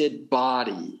resurrected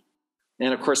body?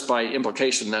 And of course, by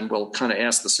implication, then we'll kind of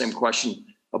ask the same question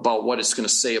about what it's going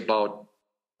to say about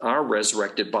our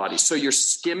resurrected body. So you're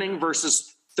skimming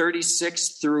verses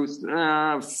 36 through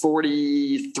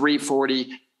 43,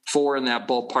 44 in that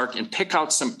ballpark, and pick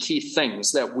out some key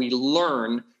things that we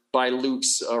learn by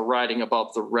Luke's writing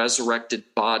about the resurrected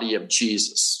body of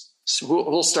Jesus. So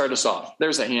who'll start us off?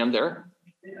 There's a hand there.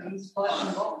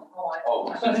 One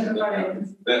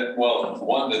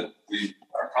that we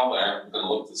are probably aren't going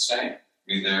to look the same. I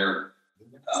mean,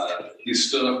 he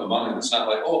stood up among them. It's not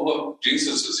like, oh, look,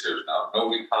 Jesus is here now.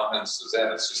 Nobody comments to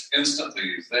that. It's just instantly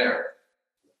he's there.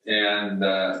 And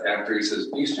after he says,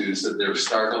 peace to you, he said they're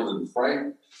startled and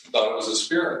frightened, thought it was a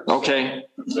spirit. Okay.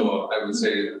 So I would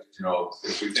say,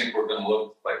 if we think we're going to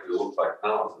look like we look like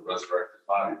now with the resurrected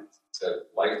body, that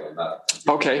likely not.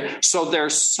 Okay. So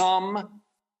there's some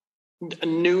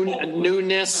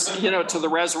newness, to the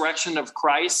resurrection of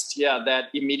Christ. Yeah, that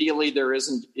immediately there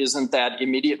isn't that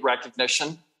immediate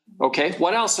recognition. Okay,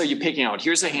 what else are you picking out?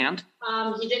 Here's a hand.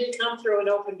 He didn't come through an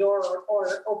open door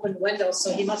or open window,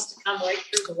 so he must have come right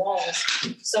through the walls.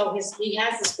 So he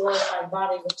has this glorified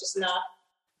body, which is not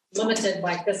limited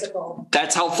by physical.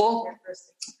 That's helpful.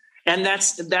 And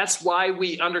that's why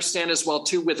we understand as well,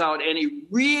 too, without any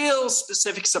real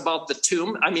specifics about the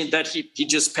tomb. I mean, that he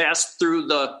just passed through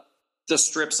the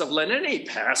strips of linen. He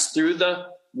passed through the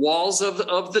walls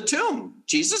of the tomb.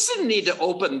 Jesus didn't need to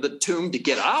open the tomb to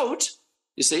get out,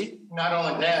 you see. Not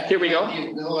only that, here we go.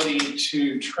 The ability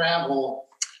to travel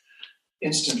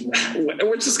instantly.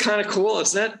 Which is kind of cool,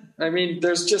 isn't it? I mean,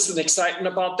 there's just an excitement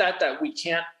about that we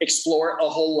can't explore a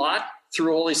whole lot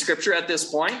through Holy Scripture at this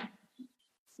point.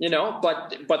 You know,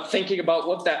 but thinking about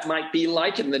what that might be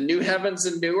like in the new heavens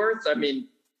and new earth, I mean,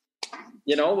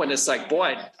 you know, when it's like,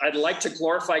 boy, I'd like to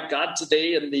glorify God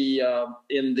today in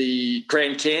the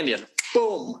Grand Canyon.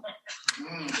 Boom.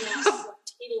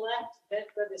 He left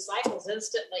the disciples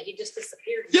instantly. He just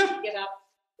disappeared. He didn't get up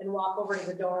and walk over to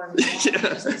the door and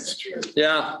just disappeared.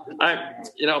 Yeah.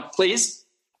 Please.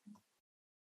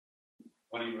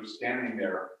 When he was standing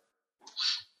there,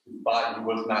 his body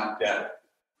was not dead.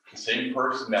 The same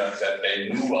person that they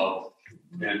knew of,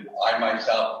 and I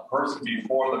myself, the person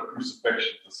before the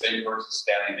crucifixion, the same person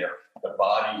standing there, the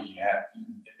body he had,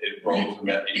 it rose from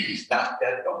it. He's not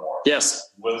dead no more.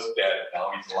 Yes. He was dead,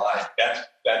 now he's alive.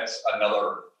 That's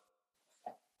another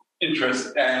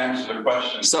interest and answer the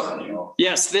question. So,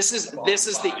 yes, this is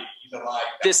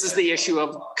the issue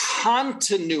of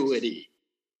continuity.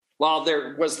 While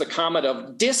there was the comment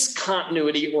of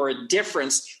discontinuity or a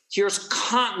difference, here's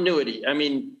continuity. I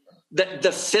mean,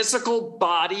 the physical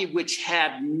body which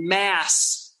had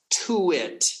mass to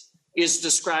it is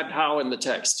described how in the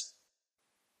text?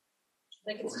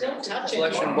 They can still touch it.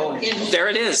 Flesh and bones. There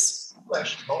it is.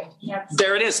 Flesh and bones.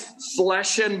 There it is.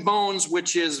 Flesh and bones,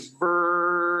 which is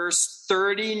verse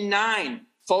 39.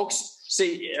 Folks,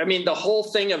 see, I mean, the whole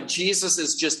thing of Jesus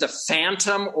is just a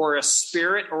phantom or a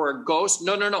spirit or a ghost.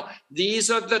 No.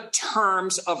 These are the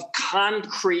terms of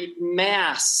concrete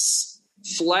mass.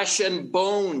 Flesh and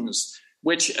bones,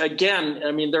 which again,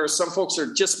 I mean, there are some folks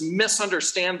who just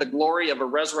misunderstand the glory of a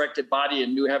resurrected body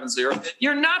in new heavens and earth.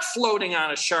 You're not floating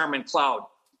on a Charmin cloud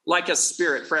like a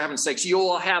spirit, for heaven's sakes. You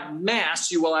will have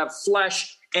mass, you will have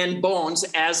flesh and bones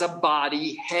as a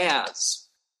body has.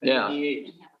 Yeah.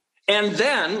 And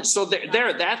then, so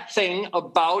there, that thing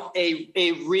about a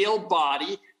real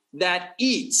body that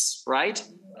eats, right?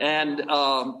 And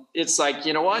it's like,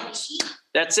 you know what?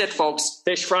 That's it, folks.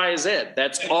 Fish fry is it.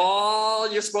 That's all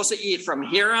you're supposed to eat from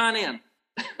here on in.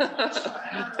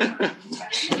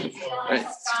 Right.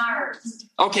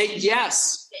 Okay,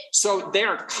 yes. So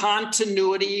there are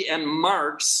continuity and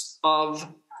marks of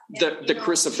the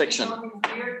crucifixion. His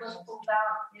beard was pulled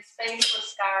out, his face was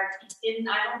scarred. He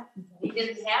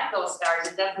didn't have those scars.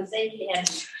 It doesn't say he had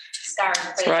scarred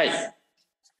face.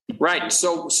 Right.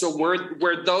 So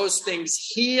were those things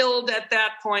healed at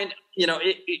that point? You know,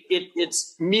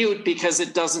 it's mute because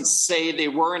it doesn't say they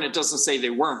were and it doesn't say they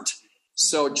weren't.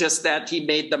 So just that he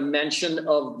made the mention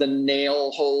of the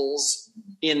nail holes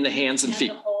in the hands and feet.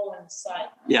 And the hole inside.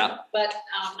 Yeah. But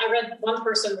I read one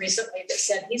person recently that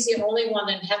said he's the only one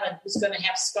in heaven who's going to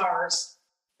have scars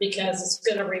because it's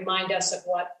going to remind us of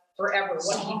what he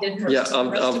did for us. The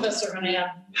rest of us are going to have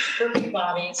perfect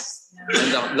bodies.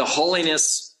 And the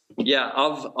holiness. Yeah,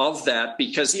 of that,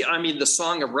 because the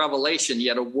Song of Revelation,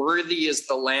 yet a worthy is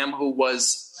the Lamb who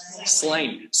was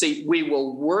slain. See, we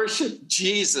will worship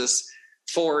Jesus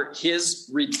for his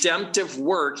redemptive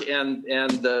work, and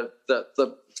the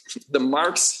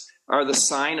marks are the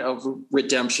sign of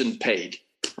redemption paid,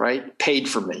 right? Paid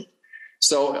for me.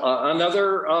 So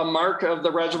another mark of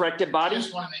the resurrected body. I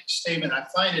just want to make a statement. I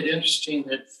find it interesting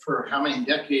that for how many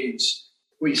decades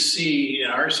we see in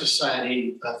our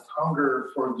society a hunger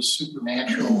for the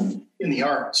supernatural in the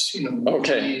arts,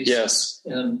 Okay. Yes.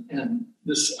 And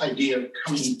this idea of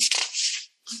coming,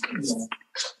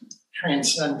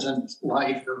 transcendent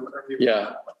life or whatever.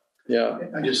 Yeah.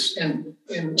 I just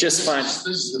this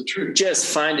is the truth. Just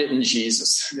find it in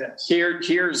Jesus. Yes. Here's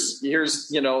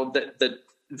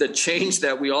the change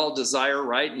that we all desire,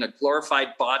 right? In a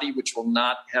glorified body which will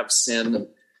not have sin.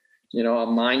 A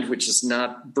mind which is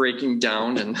not breaking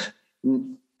down, and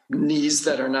knees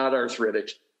that are not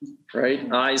arthritic,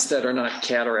 right? Eyes that are not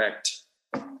cataract.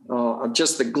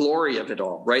 Just the glory of it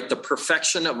all, right? The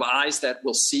perfection of eyes that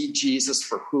will see Jesus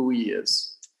for who he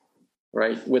is,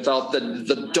 right? Without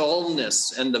the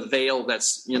dullness and the veil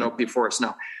that's, before us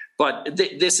now. But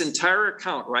this entire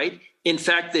account, right? In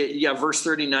fact, verse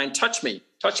 39, touch me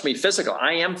physical.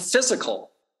 I am physical.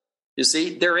 You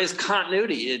see, there is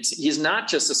continuity. He's not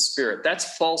just a spirit.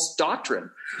 That's false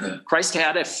doctrine. Yeah. Christ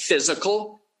had a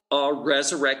physical,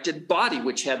 resurrected body,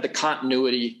 which had the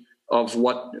continuity of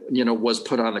what, was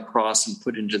put on the cross and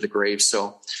put into the grave.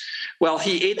 So, Well,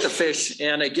 he ate the fish,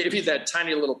 and I gave you that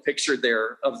tiny little picture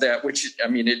there of that, which, I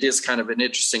mean, it is kind of an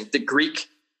interesting, the Greek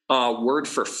word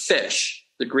for fish,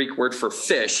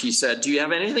 he said, do you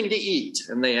have anything to eat?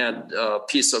 And they had a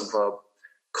piece of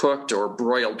cooked or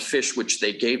broiled fish, which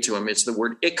they gave to him. It's the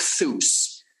word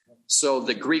ichthus. So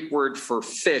the Greek word for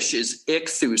fish is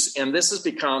ichthus, and this has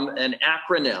become an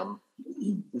acronym.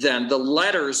 Then the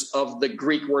letters of the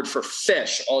Greek word for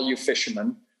fish, all you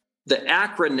fishermen, the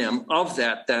acronym of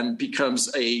that then becomes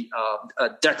a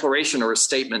declaration or a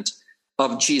statement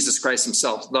of Jesus Christ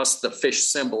himself, thus the fish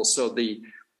symbol. So the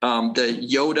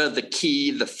iota, the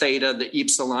chi, the theta, the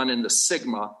epsilon, and the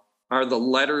sigma are the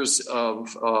letters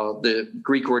of the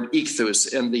Greek word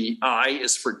ichthus, and the I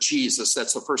is for Jesus.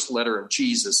 That's the first letter of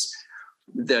Jesus.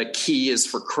 The chi is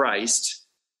for Christ,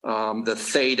 the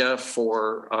theta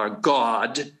for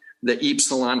God, the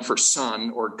epsilon for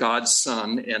Son or God's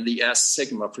Son, and the S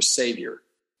sigma for Savior.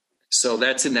 So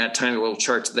that's in that tiny little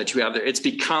chart that you have there. It's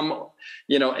become,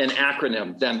 an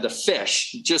acronym. Then the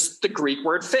fish, just the Greek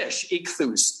word fish,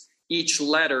 ichthus, each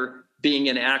letter being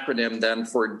an acronym then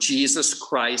for Jesus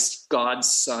Christ,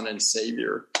 God's Son and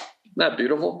Savior. Isn't that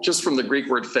beautiful? Just from the Greek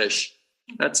word fish.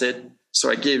 That's it. So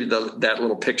I gave you that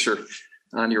little picture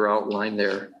on your outline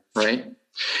there, right?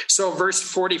 So verse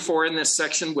 44 in this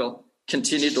section, we'll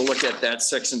continue to look at that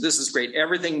section. This is great.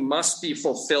 Everything must be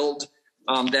fulfilled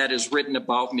that is written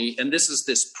about me. And this is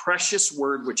this precious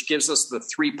word which gives us the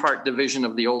three-part division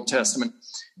of the Old Testament.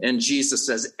 And Jesus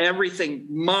says, everything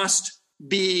must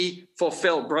be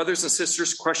fulfilled. Brothers and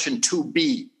sisters, question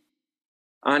 2b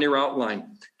on your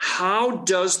outline. How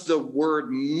does the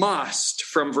word must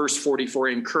from verse 44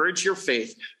 encourage your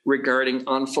faith regarding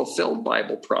unfulfilled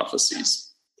Bible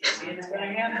prophecies?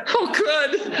 Oh,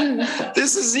 good.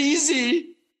 This is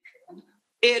easy.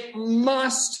 It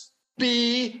must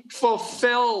be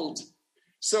fulfilled.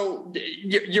 So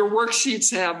your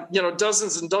worksheets have,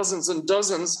 dozens and dozens and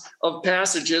dozens of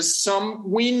passages.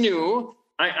 Some we knew.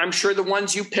 I'm sure the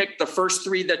ones you picked, the first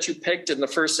three that you picked in the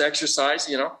first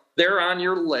exercise, they're on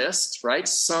your list, right?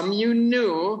 Some you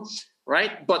knew,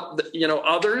 right? But,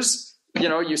 others,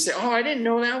 you say, oh, I didn't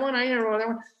know that one. I didn't know that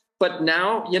one. But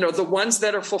now, the ones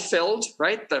that are fulfilled,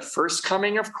 right? The first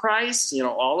coming of Christ,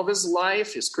 all of his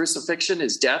life, his crucifixion,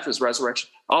 his death, his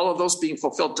resurrection, all of those being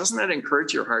fulfilled. Doesn't that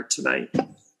encourage your heart tonight?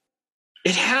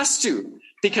 It has to,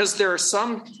 because there are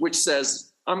some which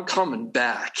says, I'm coming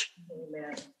back.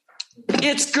 Amen.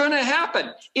 It's going to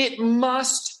happen. It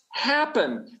must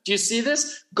happen. Do you see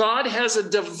this? God has a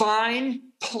divine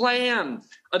plan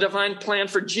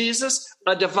for Jesus,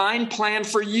 a divine plan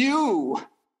for you.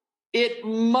 It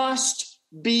must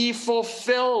be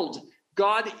fulfilled.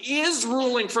 God is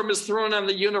ruling from his throne on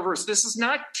the universe. This is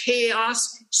not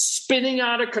chaos spinning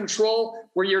out of control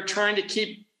where you're trying to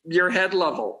keep your head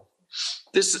level.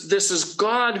 This is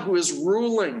God who is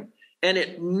ruling, and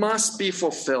it must be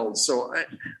fulfilled. So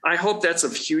I hope that's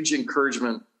of huge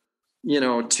encouragement,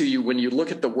 to you when you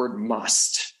look at the word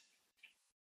must,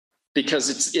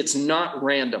 because it's not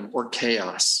random or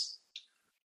chaos.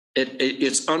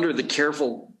 It's under the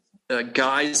careful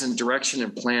guise and direction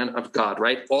and plan of God,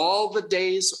 right? All the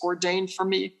days ordained for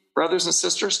me, brothers and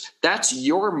sisters, that's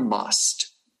your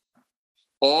must.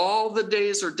 All the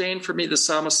days ordained for me, the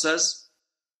psalmist says,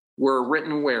 were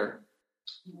written where?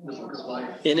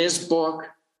 In his book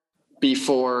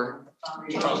before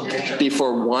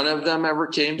one of them ever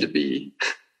came to be.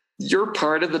 You're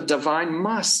part of the divine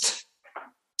must.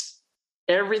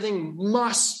 Everything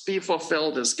must be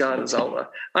fulfilled as God has outlined.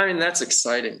 I mean, that's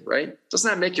exciting, right? Doesn't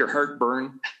that make your heart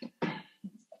burn?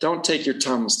 Don't take your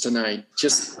tongues tonight.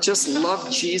 Just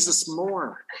love Jesus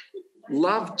more.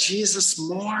 Love Jesus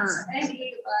more.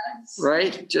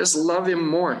 Right? Just love him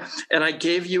more. And I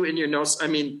gave you in your notes,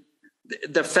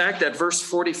 the fact that verse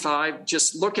 45,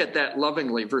 just look at that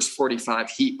lovingly, verse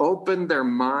 45. He opened their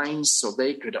minds so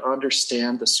they could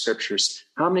understand the scriptures.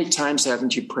 How many times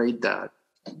haven't you prayed that?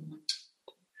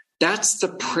 That's the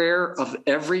prayer of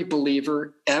every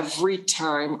believer. Every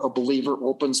time a believer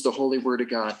opens the holy word of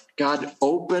God, God,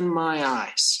 open my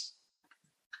eyes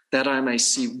that I may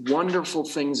see wonderful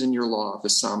things in your law, the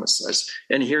psalmist says.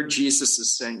 And here Jesus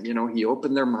is saying, he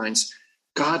opened their minds.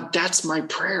 God, that's my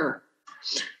prayer.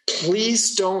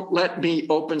 Please don't let me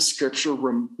open scripture,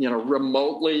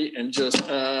 remotely and just,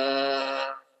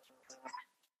 oh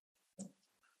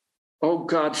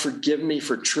God, forgive me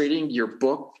for treating your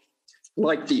book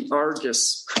like the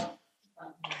Argus.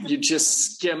 You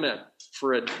just skim it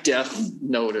for a death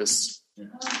notice.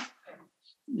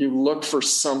 You look for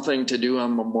something to do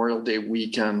on Memorial Day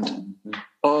weekend.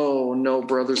 Oh, no,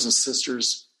 brothers and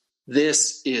sisters,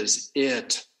 this is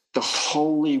it. The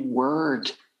holy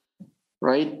word,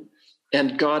 right?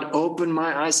 And God opened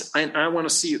my eyes, and I want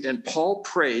to see you. And Paul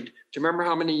prayed. Do you remember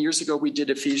how many years ago we did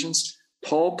Ephesians?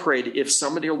 Paul prayed, if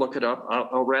somebody will look it up,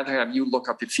 I'll rather have you look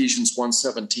up Ephesians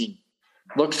 1:17.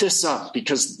 Look this up,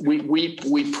 because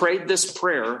we prayed this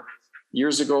prayer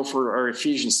years ago for our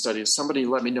Ephesians study. Somebody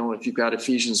let me know if you've got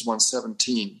Ephesians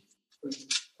 1:17.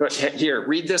 But here,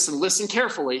 read this and listen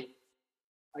carefully.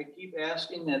 I keep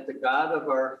asking that the God of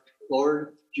our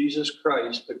Lord Jesus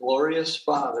Christ, the glorious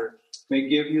Father, may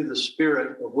give you the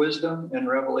spirit of wisdom and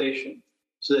revelation,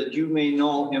 so that you may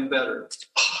know him better.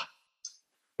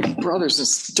 Brothers,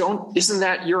 isn't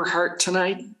that your heart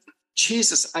tonight?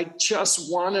 Jesus, I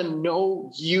just want to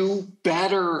know you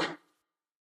better.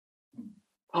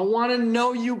 I want to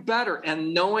know you better.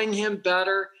 And knowing him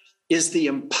better is the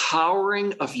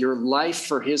empowering of your life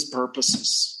for his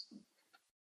purposes.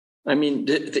 I mean,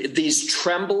 these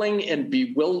trembling and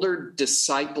bewildered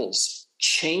disciples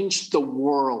changed the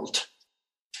world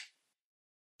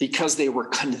because they were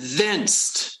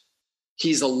convinced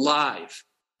he's alive,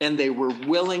 and they were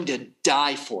willing to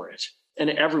die for it. And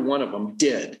every one of them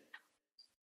did.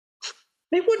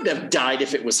 They wouldn't have died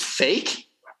if it was fake,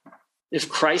 if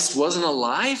Christ wasn't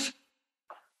alive.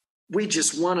 We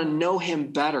just want to know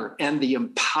him better. And the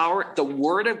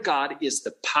word of God is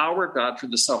the power of God for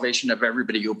the salvation of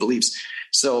everybody who believes.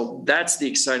 So that's the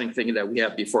exciting thing that we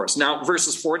have before us. Now,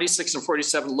 verses 46 and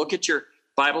 47, look at your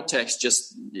Bible text.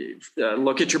 Just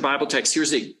look at your Bible text.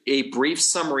 Here's a brief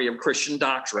summary of Christian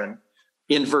doctrine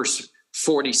in verse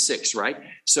 46, right?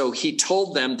 So he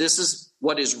told them, this is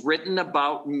what is written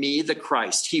about me, the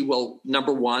Christ. He will,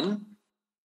 number one,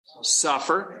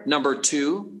 suffer. Number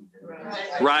two,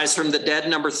 rise from the dead.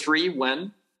 Number three,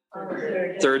 when?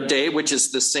 Third day, which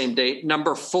is the same day.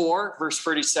 Number four, verse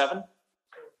 37.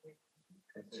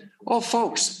 Oh,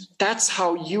 folks, that's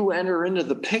how you enter into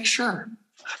the picture.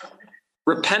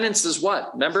 Repentance is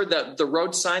what? Remember the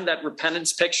road sign that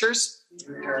repentance pictures?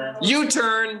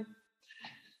 U-turn.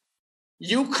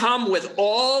 You come with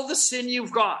all the sin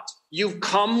you've got. You've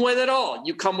come with it all.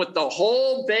 You come with the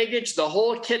whole baggage, the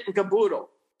whole kit and caboodle,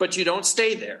 but you don't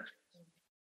stay there.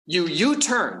 You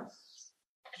U-turn.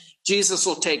 Jesus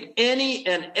will take any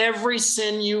and every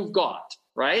sin you've got,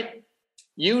 right?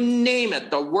 You name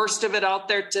it, the worst of it out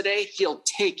there today, he'll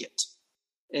take it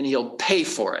and he'll pay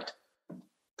for it.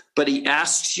 But he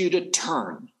asks you to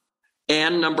turn.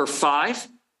 And number five,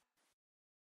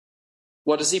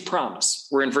 what does he promise?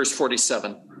 We're in verse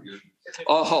 47.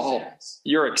 Oh,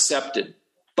 you're accepted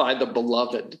by the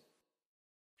beloved.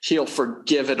 He'll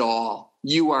forgive it all.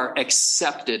 You are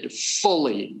accepted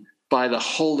fully by the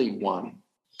Holy One.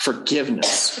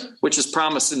 Forgiveness, which is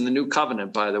promised in the new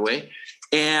covenant, by the way.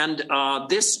 And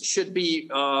this should be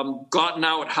gotten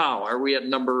out how? Are we at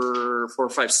number 4,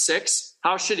 5, 6?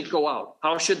 How should it go out?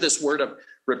 How should this word of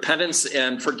repentance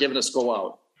and forgiveness go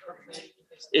out?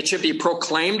 It should be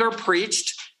proclaimed or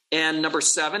preached. And number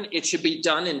 7, it should be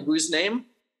done in whose name?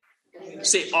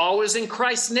 See, always in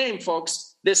Christ's name,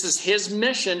 folks. This is his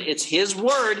mission. It's his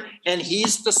word. And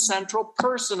he's the central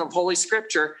person of Holy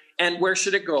Scripture. And where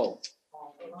should it go?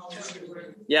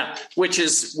 Yeah, which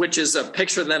is a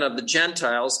picture then of the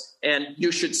Gentiles. And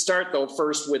you should start, though,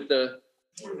 first with the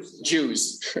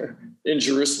Jews in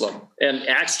Jerusalem. And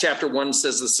Acts chapter 1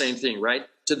 says the same thing, right?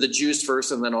 To the Jews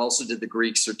first, and then also to the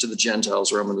Greeks, or to the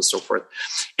Gentiles, Roman, and so forth.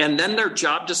 And then their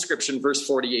job description, verse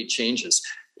 48, changes.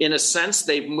 In a sense,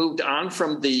 they've moved on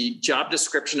from the job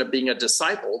description of being a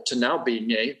disciple to now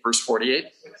being a, verse 48,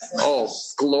 oh,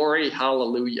 glory,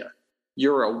 hallelujah.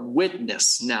 You're a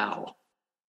witness now,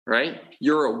 right?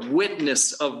 You're a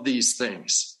witness of these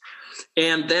things.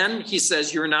 And then he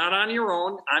says, you're not on your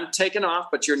own. I'm taken off,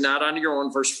 but you're not on your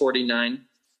own, verse 49.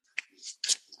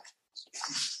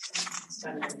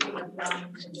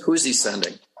 Who's he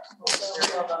sending?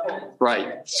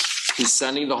 Right. He's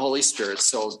sending the Holy Spirit.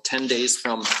 So 10 days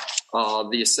from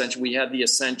the ascension. We had the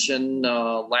ascension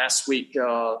last week,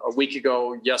 a week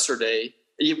ago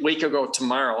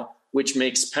tomorrow, which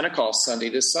makes Pentecost Sunday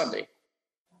this Sunday.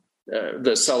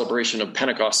 The celebration of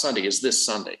Pentecost Sunday is this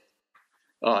Sunday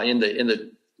in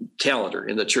the calendar,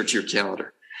 in the church year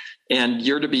calendar. And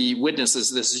you're to be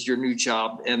witnesses. This is your new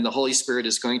job, and the Holy Spirit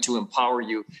is going to empower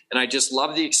you. And I just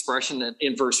love the expression that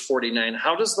in verse 49.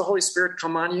 How does the Holy Spirit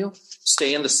come on you?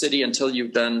 Stay in the city until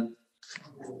you've been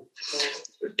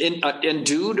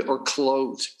endued or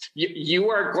clothed. You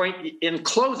are going in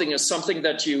clothing is something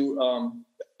that you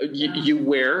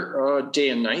wear day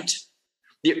and night.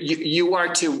 You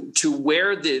are to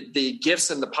wear the gifts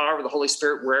and the power of the Holy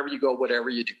Spirit wherever you go, whatever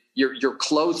you do. You're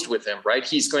clothed with him, right?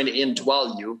 He's going to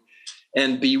indwell you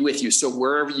and be with you. So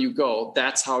wherever you go,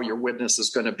 that's how your witness is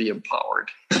going to be empowered.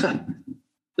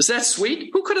 Is that sweet?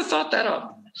 Who could have thought that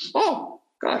up? Oh,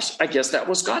 gosh, I guess that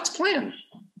was God's plan.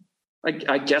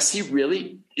 I guess he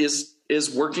really is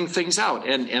working things out.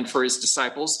 And for his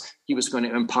disciples, he was going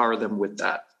to empower them with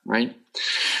that, right?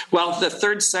 Well, the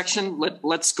third section,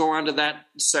 let's go on to that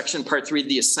section, part 3,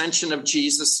 the ascension of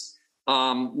Jesus.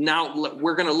 Now,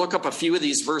 we're going to look up a few of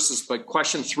these verses, but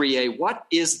question 3a, what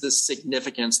is the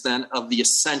significance then of the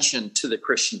ascension to the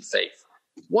Christian faith?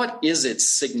 What is its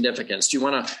significance? Do you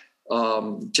want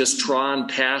to just draw on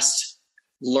past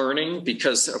learning?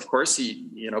 Because, of course, he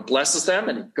blesses them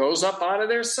and he goes up out of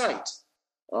their sight,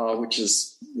 which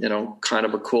is, kind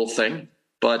of a cool thing.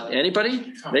 But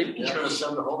anybody? Maybe. He's going to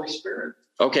send the Holy Spirit.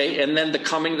 Okay, and then the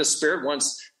coming of the Spirit.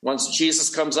 Once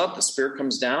Jesus comes up, the Spirit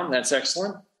comes down. That's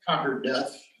excellent. Conquered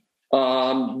death.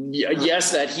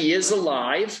 Yes, that he is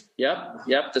alive.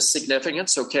 Yep. The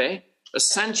significance. Okay.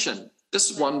 Ascension. This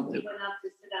is one. He went up to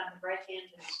sit on the right hand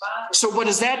of his Father. So what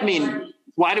does that mean?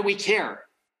 Why do we care?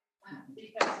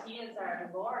 Because he is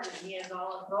our Lord and he has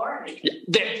all authority.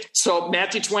 So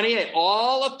Matthew 28,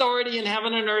 all authority in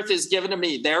heaven and earth is given to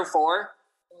me. Therefore,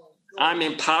 I'm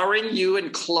empowering you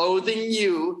and clothing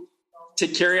you to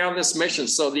carry on this mission.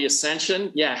 So the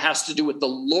ascension, has to do with the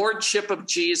lordship of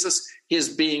Jesus, his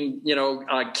being,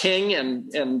 king.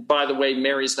 And by the way,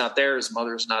 Mary's not there. His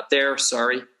mother's not there.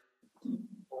 Sorry.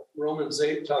 Romans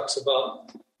 8 talks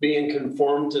about being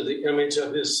conformed to the image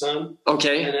of his son.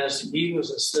 Okay. And as he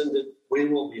was ascended, we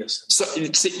will be ascended.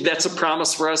 So see, that's a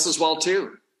promise for us as well,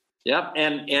 too. Yep.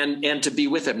 And to be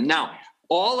with him. Now,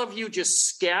 all of you just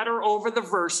scatter over the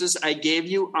verses I gave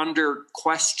you under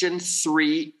question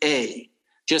 3a.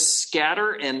 Just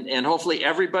scatter and hopefully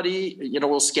everybody,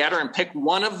 will scatter and pick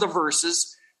one of the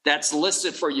verses that's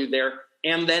listed for you there.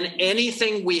 And then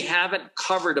anything we haven't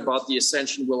covered about the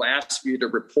ascension, we'll ask you to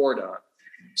report on.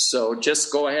 So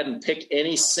just go ahead and pick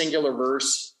any singular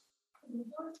verse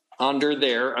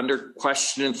under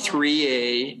question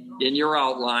 3a in your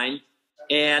outline.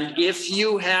 And if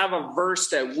you have a verse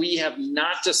that we have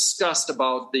not discussed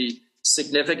about the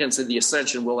significance of the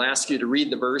ascension, we'll ask you to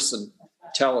read the verse and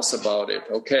tell us about it,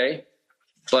 okay?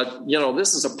 But,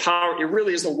 this is it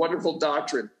really is a wonderful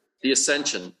doctrine, the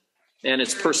ascension, and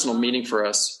its personal meaning for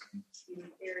us.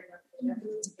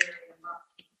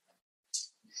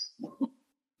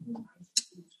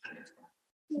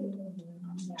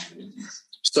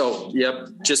 So,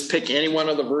 just pick any one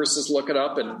of the verses, look it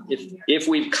up, and if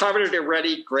we've covered it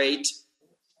already, great.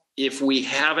 If we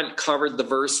haven't covered the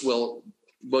verse, we'll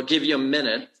give you a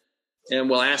minute, and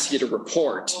we'll ask you to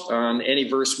report on any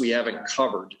verse we haven't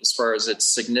covered as far as its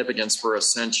significance for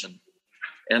ascension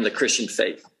and the Christian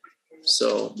faith.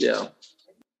 So,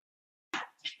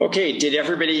 Okay, did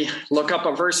everybody look up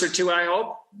a verse or two, I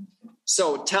hope?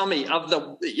 So tell me,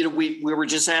 we were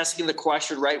just asking the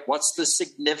question, right? What's the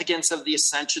significance of the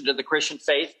ascension to the Christian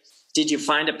faith? Did you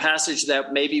find a passage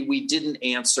that maybe we didn't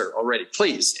answer already?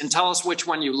 Please, and tell us which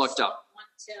one you looked up.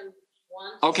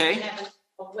 1:10:1. Okay.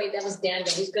 Wait, that was Daniel.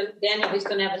 He's going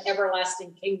to have an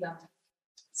everlasting kingdom.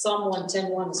 Psalm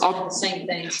 1:10:1 is the same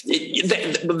thing.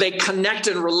 They connect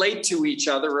and relate to each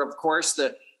other, of course.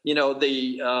 That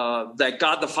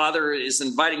God the Father is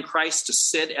inviting Christ to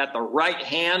sit at the right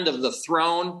hand of the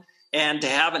throne and to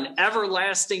have an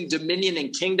everlasting dominion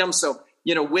and kingdom. So,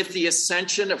 with the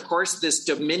ascension, of course, this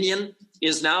dominion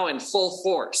is now in full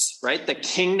force, right? The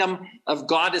kingdom of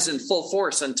God is in full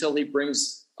force until he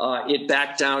brings it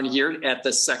back down here at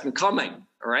the second coming.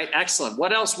 All right, excellent.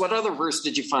 What else? What other verse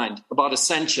did you find about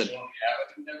ascension? I don't have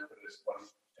it in there for this one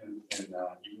in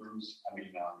Hebrews,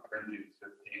 Corinthians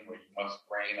 15, where you must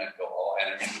reign until all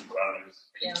enemies are brought under his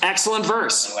feet. Excellent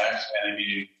verse. The last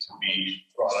enemy to be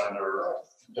brought under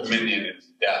dominion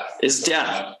is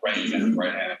death. Reigning at the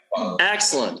right hand of the Father.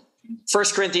 Excellent. 1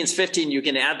 Corinthians 15, you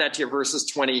can add that to your verses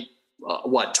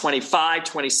 25,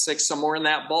 26, somewhere in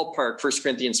that ballpark, 1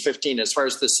 Corinthians 15, as far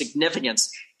as the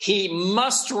significance. He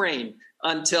must reign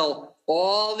until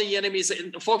all the enemies,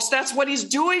 folks, that's what he's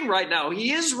doing right now.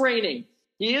 He is reigning.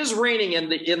 He is reigning in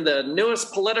the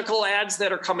newest political ads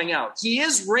that are coming out. He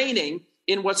is reigning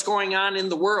in what's going on in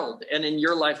the world and in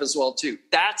your life as well, too.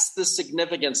 That's the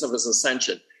significance of his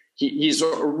ascension. He's a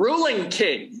ruling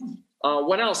king.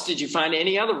 What else? Did you find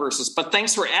any other verses? But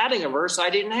thanks for adding a verse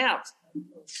I didn't have.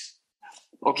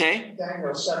 Okay.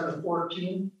 Daniel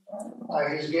 7:14.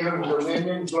 He's given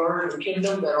dominion, glory, and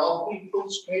kingdom that all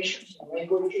peoples, nations, and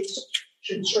languages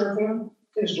should serve him.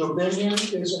 His dominion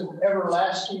is an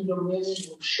everlasting dominion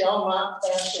which shall not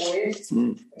pass away.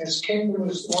 His kingdom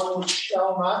is one which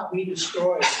shall not be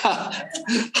destroyed.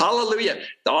 Hallelujah.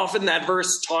 Often that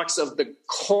verse talks of the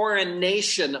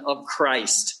coronation of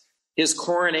Christ. His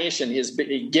coronation, his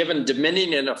given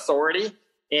dominion and authority,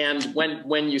 And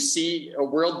when you see a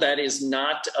world that is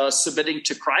not submitting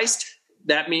to Christ,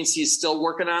 that means he's still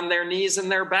working on their knees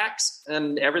and their backs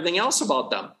and everything else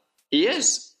about them. He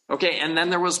is. Okay, and then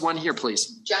there was one here,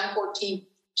 please. John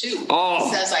 14:2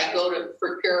 Oh. says, I go to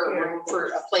prepare a room for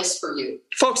a place for you.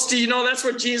 Folks, do you know that's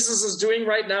what Jesus is doing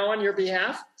right now on your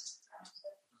behalf?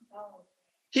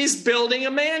 He's building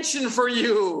a mansion for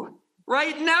you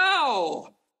right now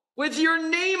with your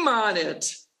name on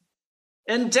it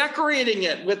and decorating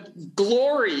it with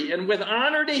glory and with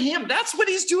honor to him. That's what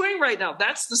he's doing right now.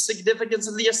 That's the significance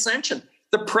of the ascension.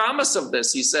 The promise of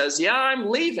this, he says, yeah, I'm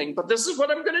leaving, but this is what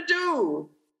I'm going to do,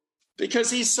 because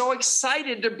he's so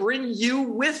excited to bring you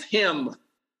with him.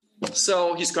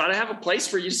 So he's got to have a place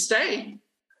for you to stay.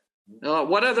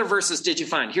 What other verses did you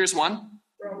find? Here's one.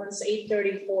 Romans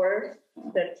 8:34,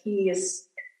 that he is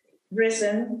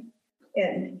risen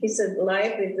and he's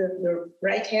alive with the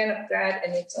right hand of God,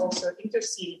 and it's also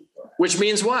interceding for us. Which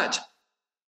means what?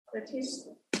 That he's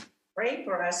praying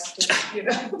for us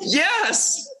to,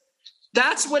 Yes,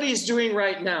 that's what he's doing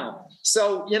right now.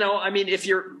 So, if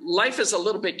your life is a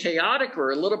little bit chaotic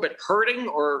or a little bit hurting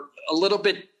or a little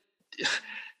bit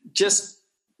just,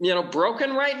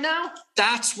 broken right now,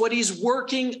 that's what he's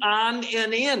working on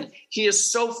and in. He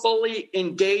is so fully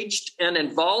engaged and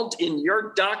involved in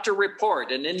your doctor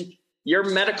report and in your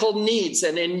medical needs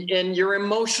and in your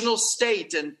emotional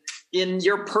state and in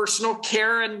your personal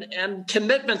care and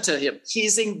commitment to him.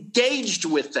 He's engaged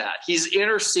with that. He's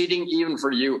interceding even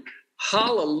for you.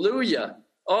 Hallelujah.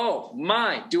 Oh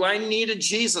my, do I need a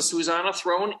Jesus who's on a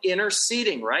throne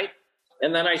interceding, right?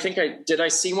 And then I think did I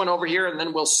see one over here? And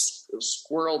then we'll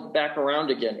squirrel back around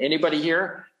again. Anybody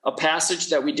here? A passage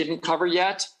that we didn't cover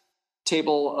yet?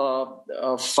 Table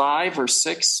 5 or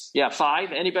 6? Yeah,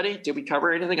 5. Anybody? Did we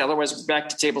cover anything? Otherwise, we're back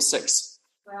to table 6.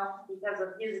 Well, because of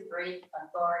his great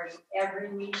authority,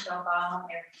 every knee shall bow,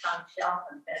 every tongue shall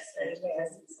confess that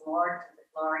Jesus is Lord, to the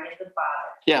glory of the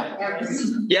Father. Yeah.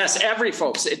 Yes,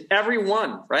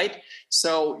 everyone, right?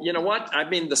 So, you know what?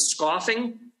 The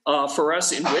scoffing for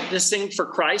us in witnessing for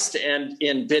Christ and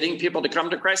in bidding people to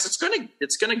come to Christ, it's going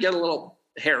to get a little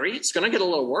hairy. It's going to get a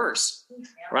little worse,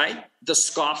 right? The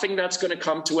scoffing that's going to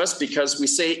come to us because we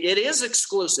say it is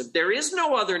exclusive. There is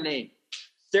no other name.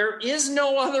 There is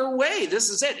no other way. This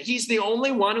is it. He's the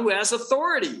only one who has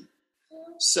authority.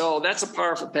 So that's a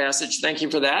powerful passage. Thank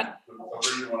you for that. The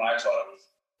original one I thought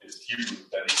is Hebrews,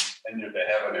 that he entered to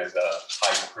heaven as a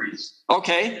high priest.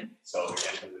 Okay. So he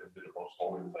entered into the most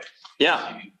holy place.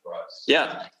 Yeah. For us.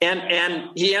 Yeah. And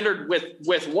he entered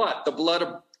with what? The blood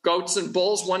of goats and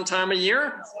bulls one time a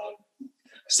year?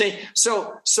 See,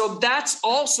 so that's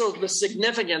also the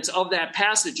significance of that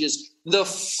passage is the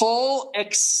full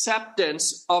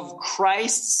acceptance of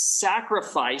Christ's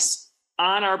sacrifice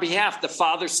on our behalf. The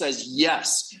Father says,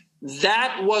 yes,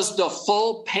 that was the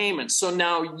full payment. So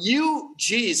now you,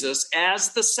 Jesus, as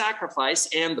the sacrifice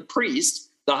and the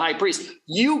priest, the high priest,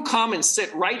 you come and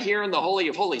sit right here in the Holy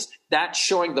of Holies. That's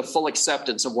showing the full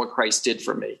acceptance of what Christ did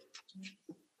for me,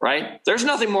 right? There's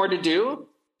nothing more to do.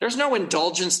 There's no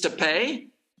indulgence to pay.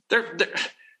 There's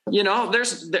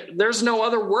no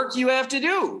other work you have to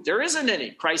do. There isn't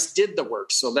any. Christ did the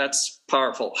work, so that's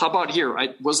powerful. How about here?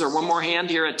 Was there one more hand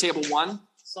here at table 1?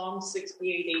 Psalm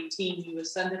 68:18. You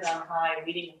ascended on high,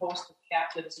 leading a host of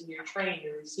captives in your train.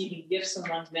 You're receiving gifts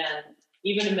among men,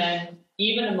 even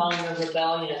among the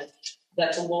rebellion,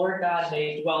 that the Lord God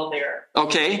may dwell there.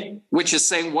 Okay, which is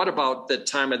saying what about the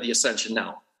time of the ascension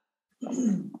now?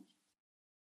 He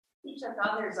took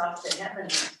others up to heaven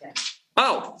with him.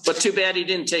 Oh, but too bad he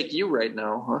didn't take you right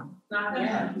now, huh? Not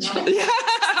yet.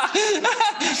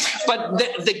 But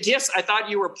the gifts, I thought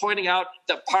you were pointing out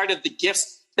the part of the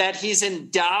gifts that he's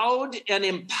endowed and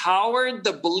empowered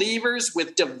the believers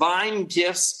with divine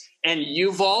gifts, and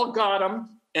you've all got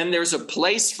them, and there's a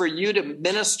place for you to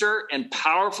minister and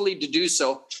powerfully to do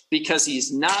so because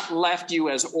he's not left you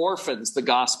as orphans, the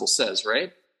gospel says,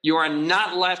 right? You are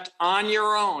not left on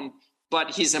your own,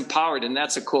 but he's empowered, and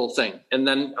that's a cool thing. And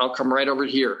then I'll come right over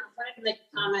here. I wanted to make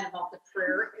a comment about the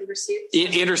prayer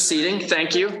Interceding,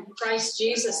 thank you. Christ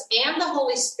Jesus and the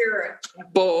Holy Spirit.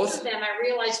 Both. Then I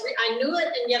realized I knew it,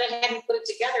 and yet I hadn't put it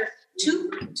together. Two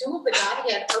of the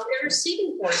Godhead are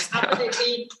interceding for us. How could it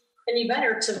be any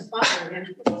better to the Father?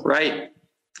 Right.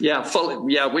 Yeah,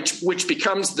 fully. Yeah, which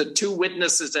becomes the two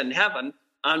witnesses in heaven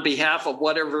on behalf of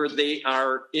whatever they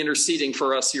are interceding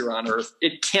for us here on earth.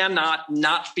 It cannot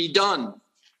not be done.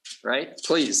 Right?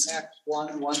 Please. Acts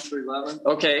 1:1-11.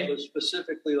 Okay. So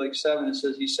specifically, like 7, it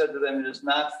says, he said to them, it is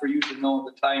not for you to know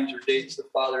the times or dates the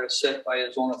Father has set by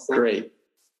his own authority. Great.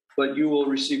 but you will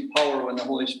receive power when the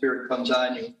Holy Spirit comes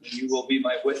on you, and you will be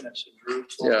my witness in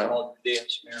Jerusalem, all Judea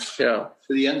and Samaria,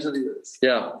 to the ends of the earth.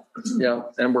 Yeah.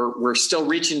 And we're still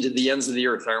reaching to the ends of the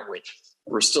earth, aren't we?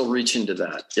 We're still reaching to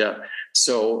that. Yeah.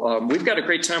 So we've got a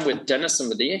great time with Dennis and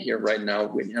Medea here right now.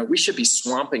 We should be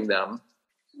swamping them,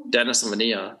 Dennis and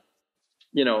Medea,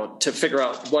 to figure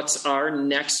out what's our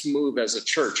next move as a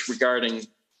church regarding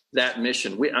that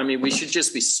mission. We should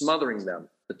just be smothering them,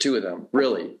 the two of them,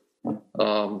 really.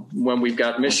 When we've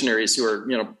got missionaries who are,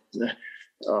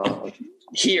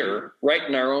 here, right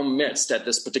in our own midst at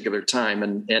this particular time,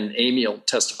 and Amy will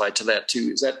testify to that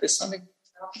too. Is that this Sunday?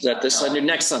 Is that this Sunday?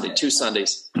 Next Sunday, 2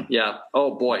 Sundays. Yeah.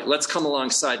 Oh boy, let's come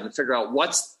alongside and figure out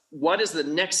what is the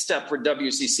next step for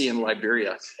WCC in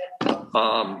Liberia.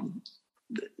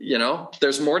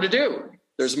 There's more to do.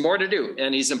 There's more to do,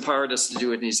 and he's empowered us to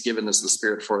do it, and he's given us the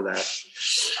Spirit for that.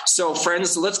 So,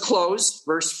 friends, let's close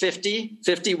verse 50,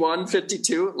 51,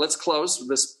 52. Let's close with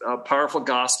this powerful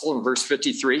gospel in verse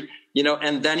 53.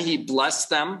 And then he blessed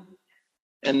them,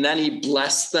 and then he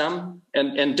blessed them.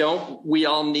 And don't we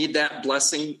all need that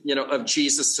blessing, of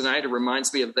Jesus tonight? It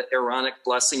reminds me of the Aaronic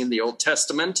blessing in the Old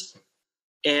Testament,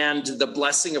 and the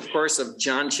blessing, of course, of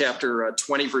John chapter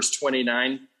 20, verse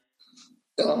 29.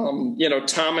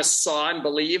 Thomas saw and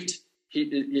believed.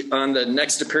 He on the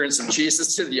next appearance of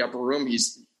Jesus to the upper room, he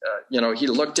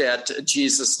looked at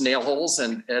Jesus' nail holes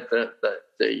and at the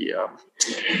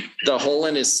hole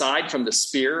in his side from the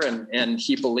spear, and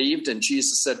he believed. And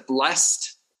Jesus said,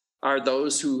 "Blessed are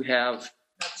those who have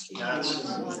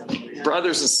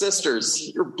brothers and sisters.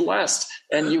 You're blessed,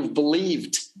 and you've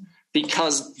believed."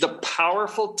 Because the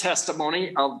powerful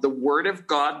testimony of the Word of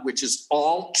God, which is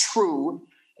all true,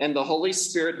 and the Holy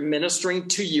Spirit ministering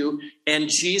to you, and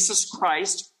Jesus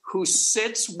Christ, who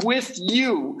sits with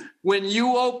you when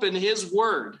you open his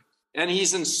word, and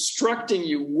he's instructing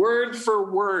you word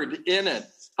for word in it.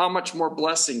 How much more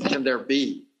blessing can there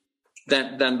be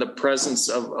than the presence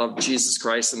of Jesus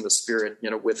Christ and the Spirit,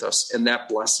 with us, and that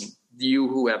blessing? You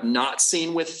who have not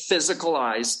seen with physical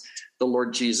eyes the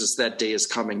Lord Jesus, that day is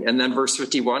coming. And then verse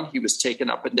 51, he was taken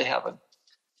up into heaven.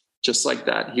 Just like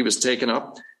that, he was taken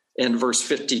up. And verse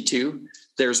 52,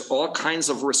 there's all kinds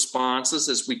of responses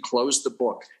as we close the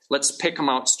book. Let's pick them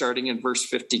out starting in verse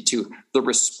 52. The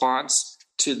response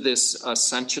to this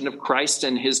ascension of Christ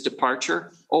and his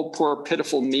departure. Oh, poor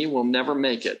pitiful me will never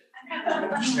make it.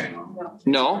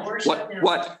 No.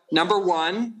 What? Number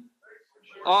one.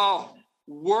 Oh,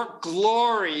 work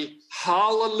glory.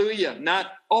 Hallelujah.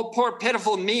 Not, oh, poor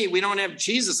pitiful me. We don't have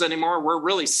Jesus anymore. We're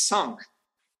really sunk.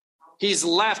 He's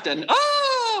left and,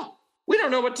 we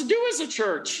don't know what to do as a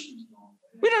church.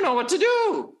 We don't know what to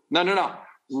do. No.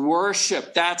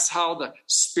 Worship. That's how the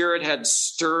Spirit had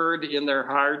stirred in their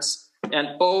hearts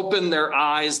and opened their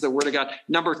eyes, the Word of God.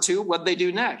 Number two, what'd they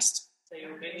do next? They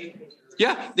obeyed.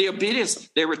 Yeah, the obedience.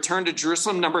 They returned to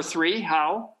Jerusalem. Number three,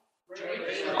 how?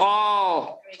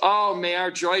 Oh, may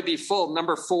our joy be full.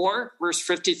 Number 4, verse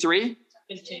 53.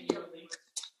 Continually.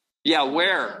 Yeah,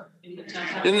 where?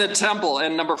 In the temple.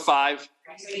 And number 5.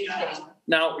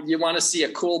 Now, you want to see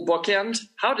a cool bookend?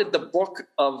 How did the book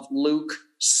of Luke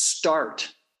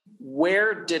start?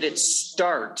 Where did it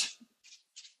start?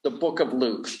 The book of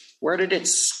Luke. Where did it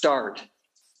start?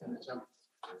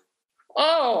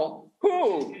 Oh,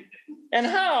 who? And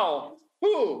how?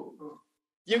 Who?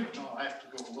 You. I have to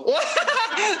go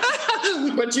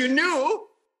look. But you knew.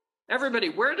 Everybody,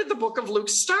 where did the book of Luke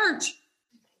start?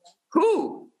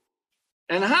 Who?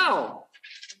 And how?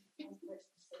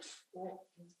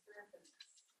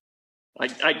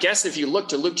 I guess if you look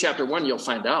to Luke chapter 1, you'll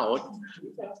find out.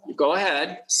 Go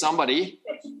ahead. Somebody.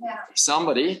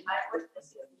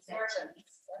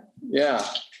 Yeah.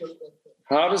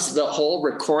 How does the whole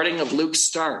recording of Luke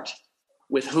start?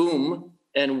 With whom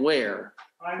and where?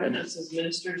 Eyewitnesses,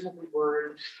 ministers of the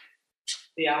word,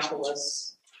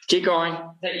 Theophilus. Keep going.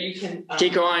 That you can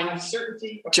keep going. Have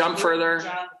certainty. Jump further.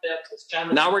 John the Baptist,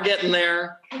 now we're getting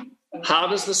there. How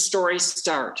does the story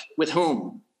start? With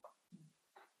whom?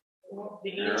 The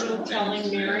angel telling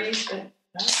Mary that.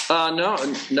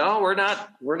 No, we're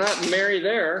not Mary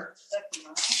there.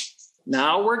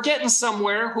 Now we're getting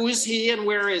somewhere. Who is he and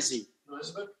where is he?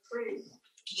 Elizabeth.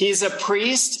 He's a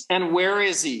priest, and where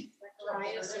is he?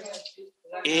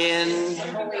 In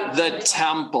the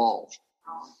temple.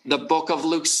 The book of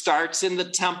Luke starts in the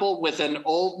temple with an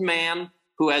old man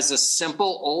who has a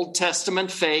simple Old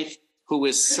Testament faith, who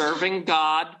is serving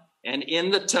God and in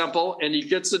the temple, and he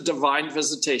gets a divine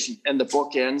visitation. And the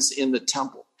book ends in the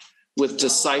temple with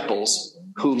disciples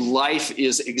whose life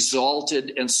is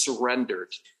exalted and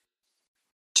surrendered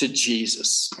to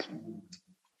Jesus.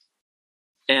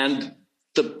 And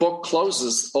the book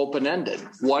closes open-ended.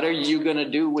 What are you going to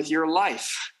do with your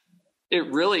life?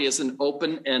 It really is an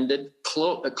open-ended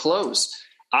close.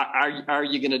 Are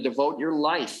you going to devote your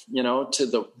life, to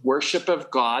the worship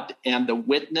of God and the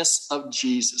witness of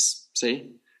Jesus?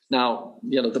 See? Now,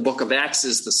 the book of Acts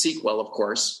is the sequel, of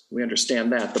course. We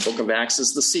understand that. The book of Acts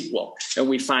is the sequel. And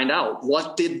we find out,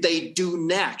 what did they do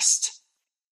next?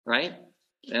 Right?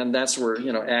 And that's where,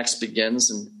 Acts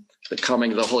begins, and the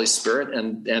coming of the Holy Spirit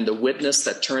and the witness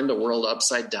that turned the world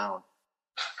upside down.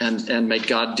 And may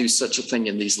God do such a thing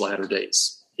in these latter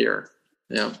days here.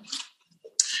 Yeah.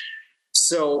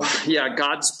 So,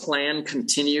 God's plan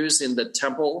continues in the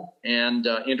temple. And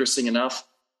interesting enough,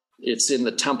 it's in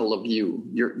the temple of you.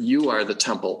 You are the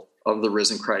temple of the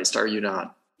risen Christ, are you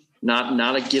not?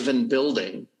 Not a given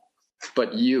building,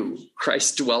 but you,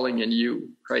 Christ dwelling in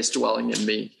you, Christ dwelling in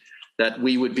me, that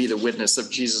we would be the witness of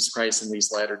Jesus Christ in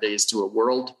these latter days to a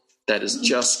world that is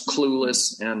just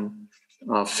clueless and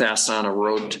fast on a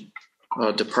road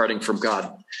departing from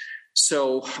God.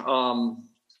 So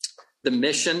the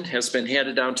mission has been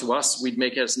handed down to us. We'd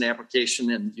make it as an application,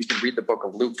 and you can read the book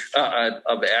of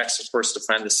of Acts, of course, to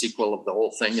find the sequel of the whole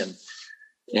thing,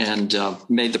 and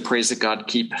may the praise of God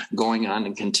keep going on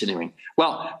and continuing.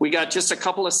 Well, we got just a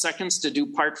couple of seconds to do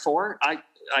part 4.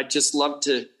 I'd just love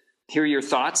to hear your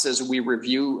thoughts as we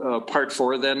review part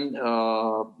 4 then.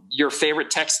 Your favorite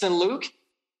text in Luke?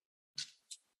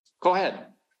 Go ahead.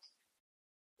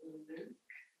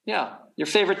 Yeah, your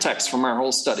favorite text from our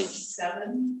whole study.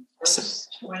 7, verse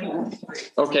 23.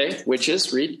 Okay, which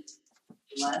is, read.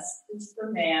 Blessed is the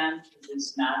man who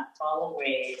does not fall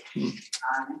away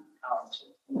on couch.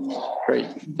 Great,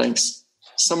 thanks.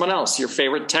 Someone else, your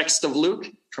favorite text of Luke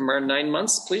from our 9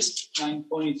 months, please.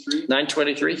 9:23.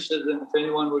 9:23. It says, "And if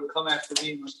anyone would come after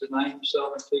me, he must deny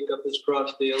himself and take up his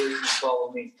cross daily and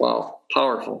follow me." Wow,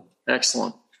 powerful,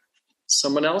 excellent.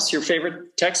 Someone else, your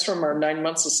favorite text from our 9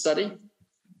 months of study?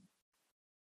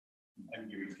 I'm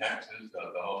giving taxes, the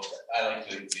whole, I like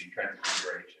the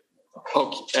transfiguration.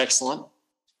 Okay, excellent.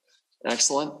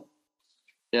 Excellent.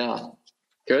 Yeah,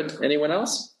 good. Anyone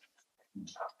else?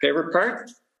 Favorite part?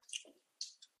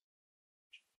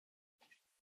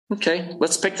 Okay,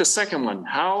 let's pick the second one.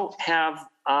 How have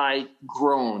I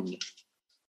grown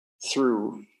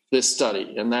through this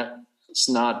study? And that's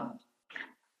not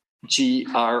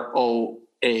GROAN.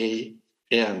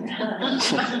 Yeah.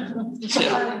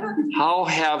 How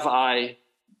have I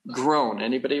grown?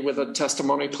 Anybody with a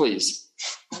testimony, please?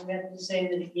 I got to say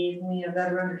that it gave me a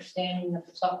better understanding of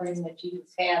the suffering that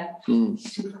Jesus had to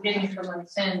forgive me for my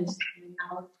sins. And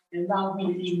now it allowed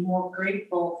me to be more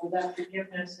grateful for that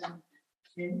forgiveness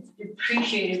and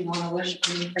appreciated more,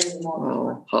 worshiping and praising more.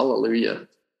 Oh, hallelujah.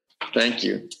 Thank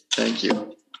you. Thank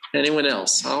you. Anyone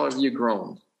else? How have you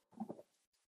grown?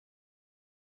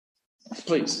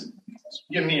 Please.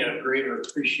 Give me a greater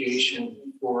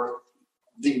appreciation for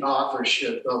the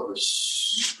authorship of the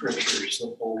scriptures,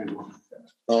 the Holy One.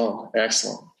 Oh,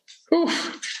 excellent. Whew.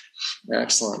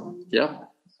 Excellent. Yep.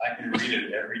 I can read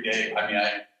it every day. I mean,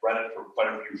 I read it for quite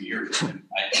a few years. And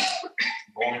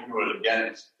going through it again,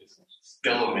 it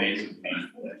still amazes me.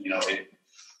 It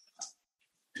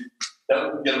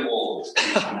doesn't get old.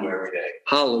 It's new every day.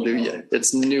 Hallelujah.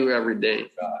 It's new every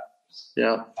day.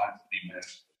 Yeah.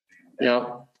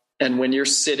 Yeah. And when you're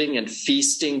sitting and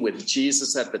feasting with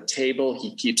Jesus at the table,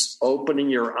 he keeps opening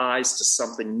your eyes to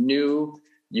something new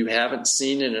you haven't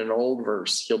seen in an old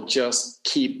verse. He'll just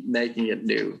keep making it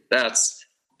new. That's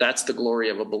the glory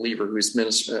of a believer who's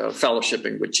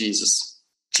fellowshipping with Jesus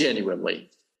genuinely,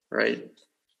 right?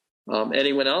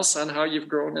 Anyone else on how you've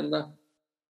grown in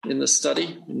the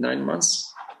study in 9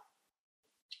 months?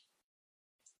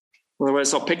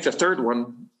 Otherwise, I'll pick the third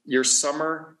one. Your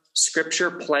summer scripture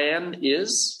plan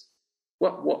is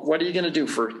what are you going to do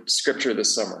for scripture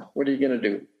this summer? What are you going to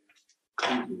do?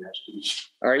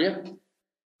 Are you?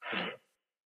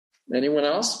 Anyone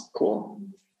else? Cool.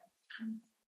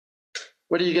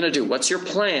 What are you going to do? What's your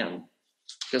plan?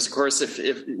 Because of course,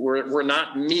 if we're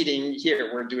not meeting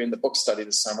here, we're doing the book study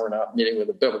this summer. We're not meeting with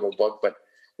a biblical book, but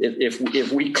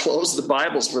if we close the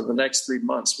Bibles for the next 3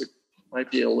 months, we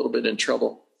might be a little bit in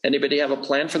trouble. Anybody have a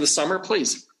plan for the summer,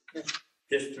 please?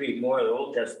 Just read more of the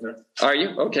Old Testament. Are you?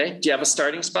 Okay. Do you have a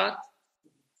starting spot?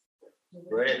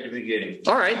 Right at the beginning.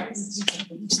 All right.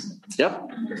 Yep.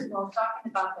 Well, talking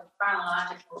about the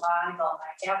chronological Bible,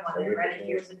 I have one. I read it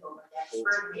years ago, but that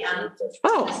spurred me on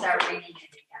to start reading it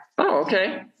again. Oh,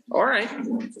 okay. All right.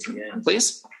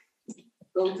 Please.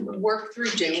 Go work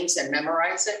through James and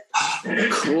memorize it.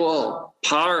 Cool.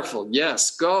 Powerful.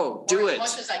 Yes. Go. Do it. As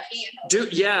much as I can.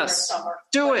 Yes.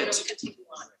 Do it.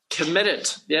 Commit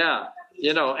it. Yeah.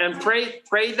 and pray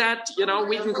that,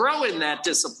 we can grow in that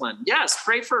discipline. Yes,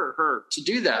 pray for her to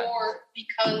do that. Or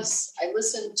because I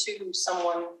listened to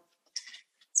someone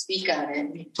speak on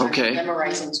it, okay,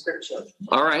 memorizing scripture.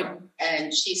 All right.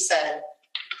 And she said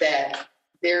that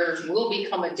there will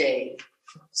become a day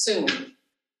soon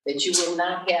that you will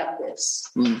not have this,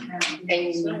 and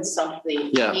you need something.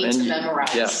 Yeah, you need to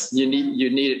memorize. Yeah, you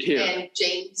need it here. And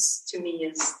James, to me,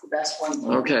 is the best one.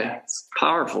 Okay,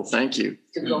 powerful. Thank you.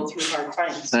 To go through hard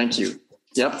times. Thank you.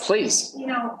 Yep, please.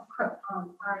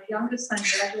 Our youngest son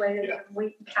graduated from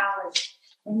Wheaton College,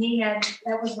 and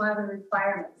that was one of the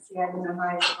requirements. He had to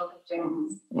memorize the book of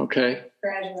James. Okay.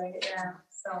 Graduated, yeah.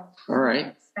 So. All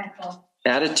right. Thankful.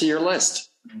 Add it to your list.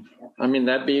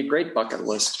 That'd be a great bucket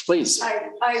list. Please.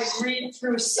 I read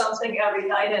through something every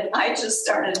night, and I just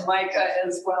started Micah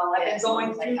as well. I've been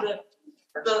going through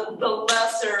the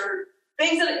lesser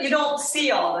things that you don't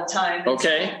see all the time.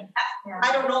 Okay.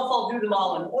 I don't know if I'll do them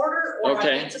all in order, or if I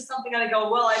get to something and I go,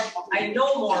 well, I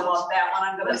know more about that one.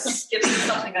 I'm going to skip to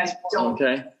something I don't.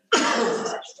 Okay.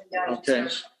 Okay.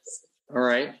 All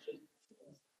right.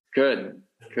 Good.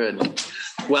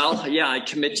 Well, yeah, I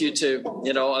commit you to,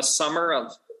 a summer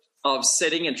of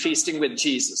sitting and feasting with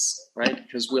Jesus, right?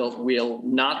 Because we'll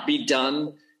not be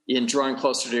done in drawing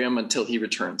closer to him until he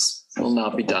returns. We'll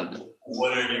not be done.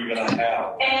 What are you going to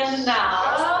have? And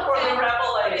now for the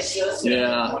revelation.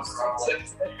 Yeah.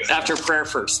 After prayer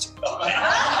first.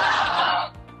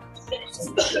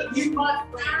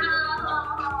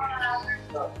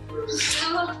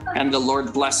 And the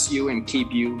Lord bless you and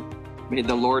keep you. May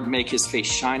the Lord make his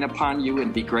face shine upon you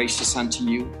and be gracious unto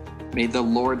you. May the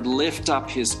Lord lift up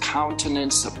his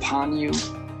countenance upon you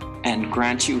and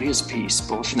grant you his peace,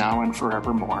 both now and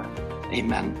forevermore.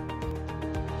 Amen.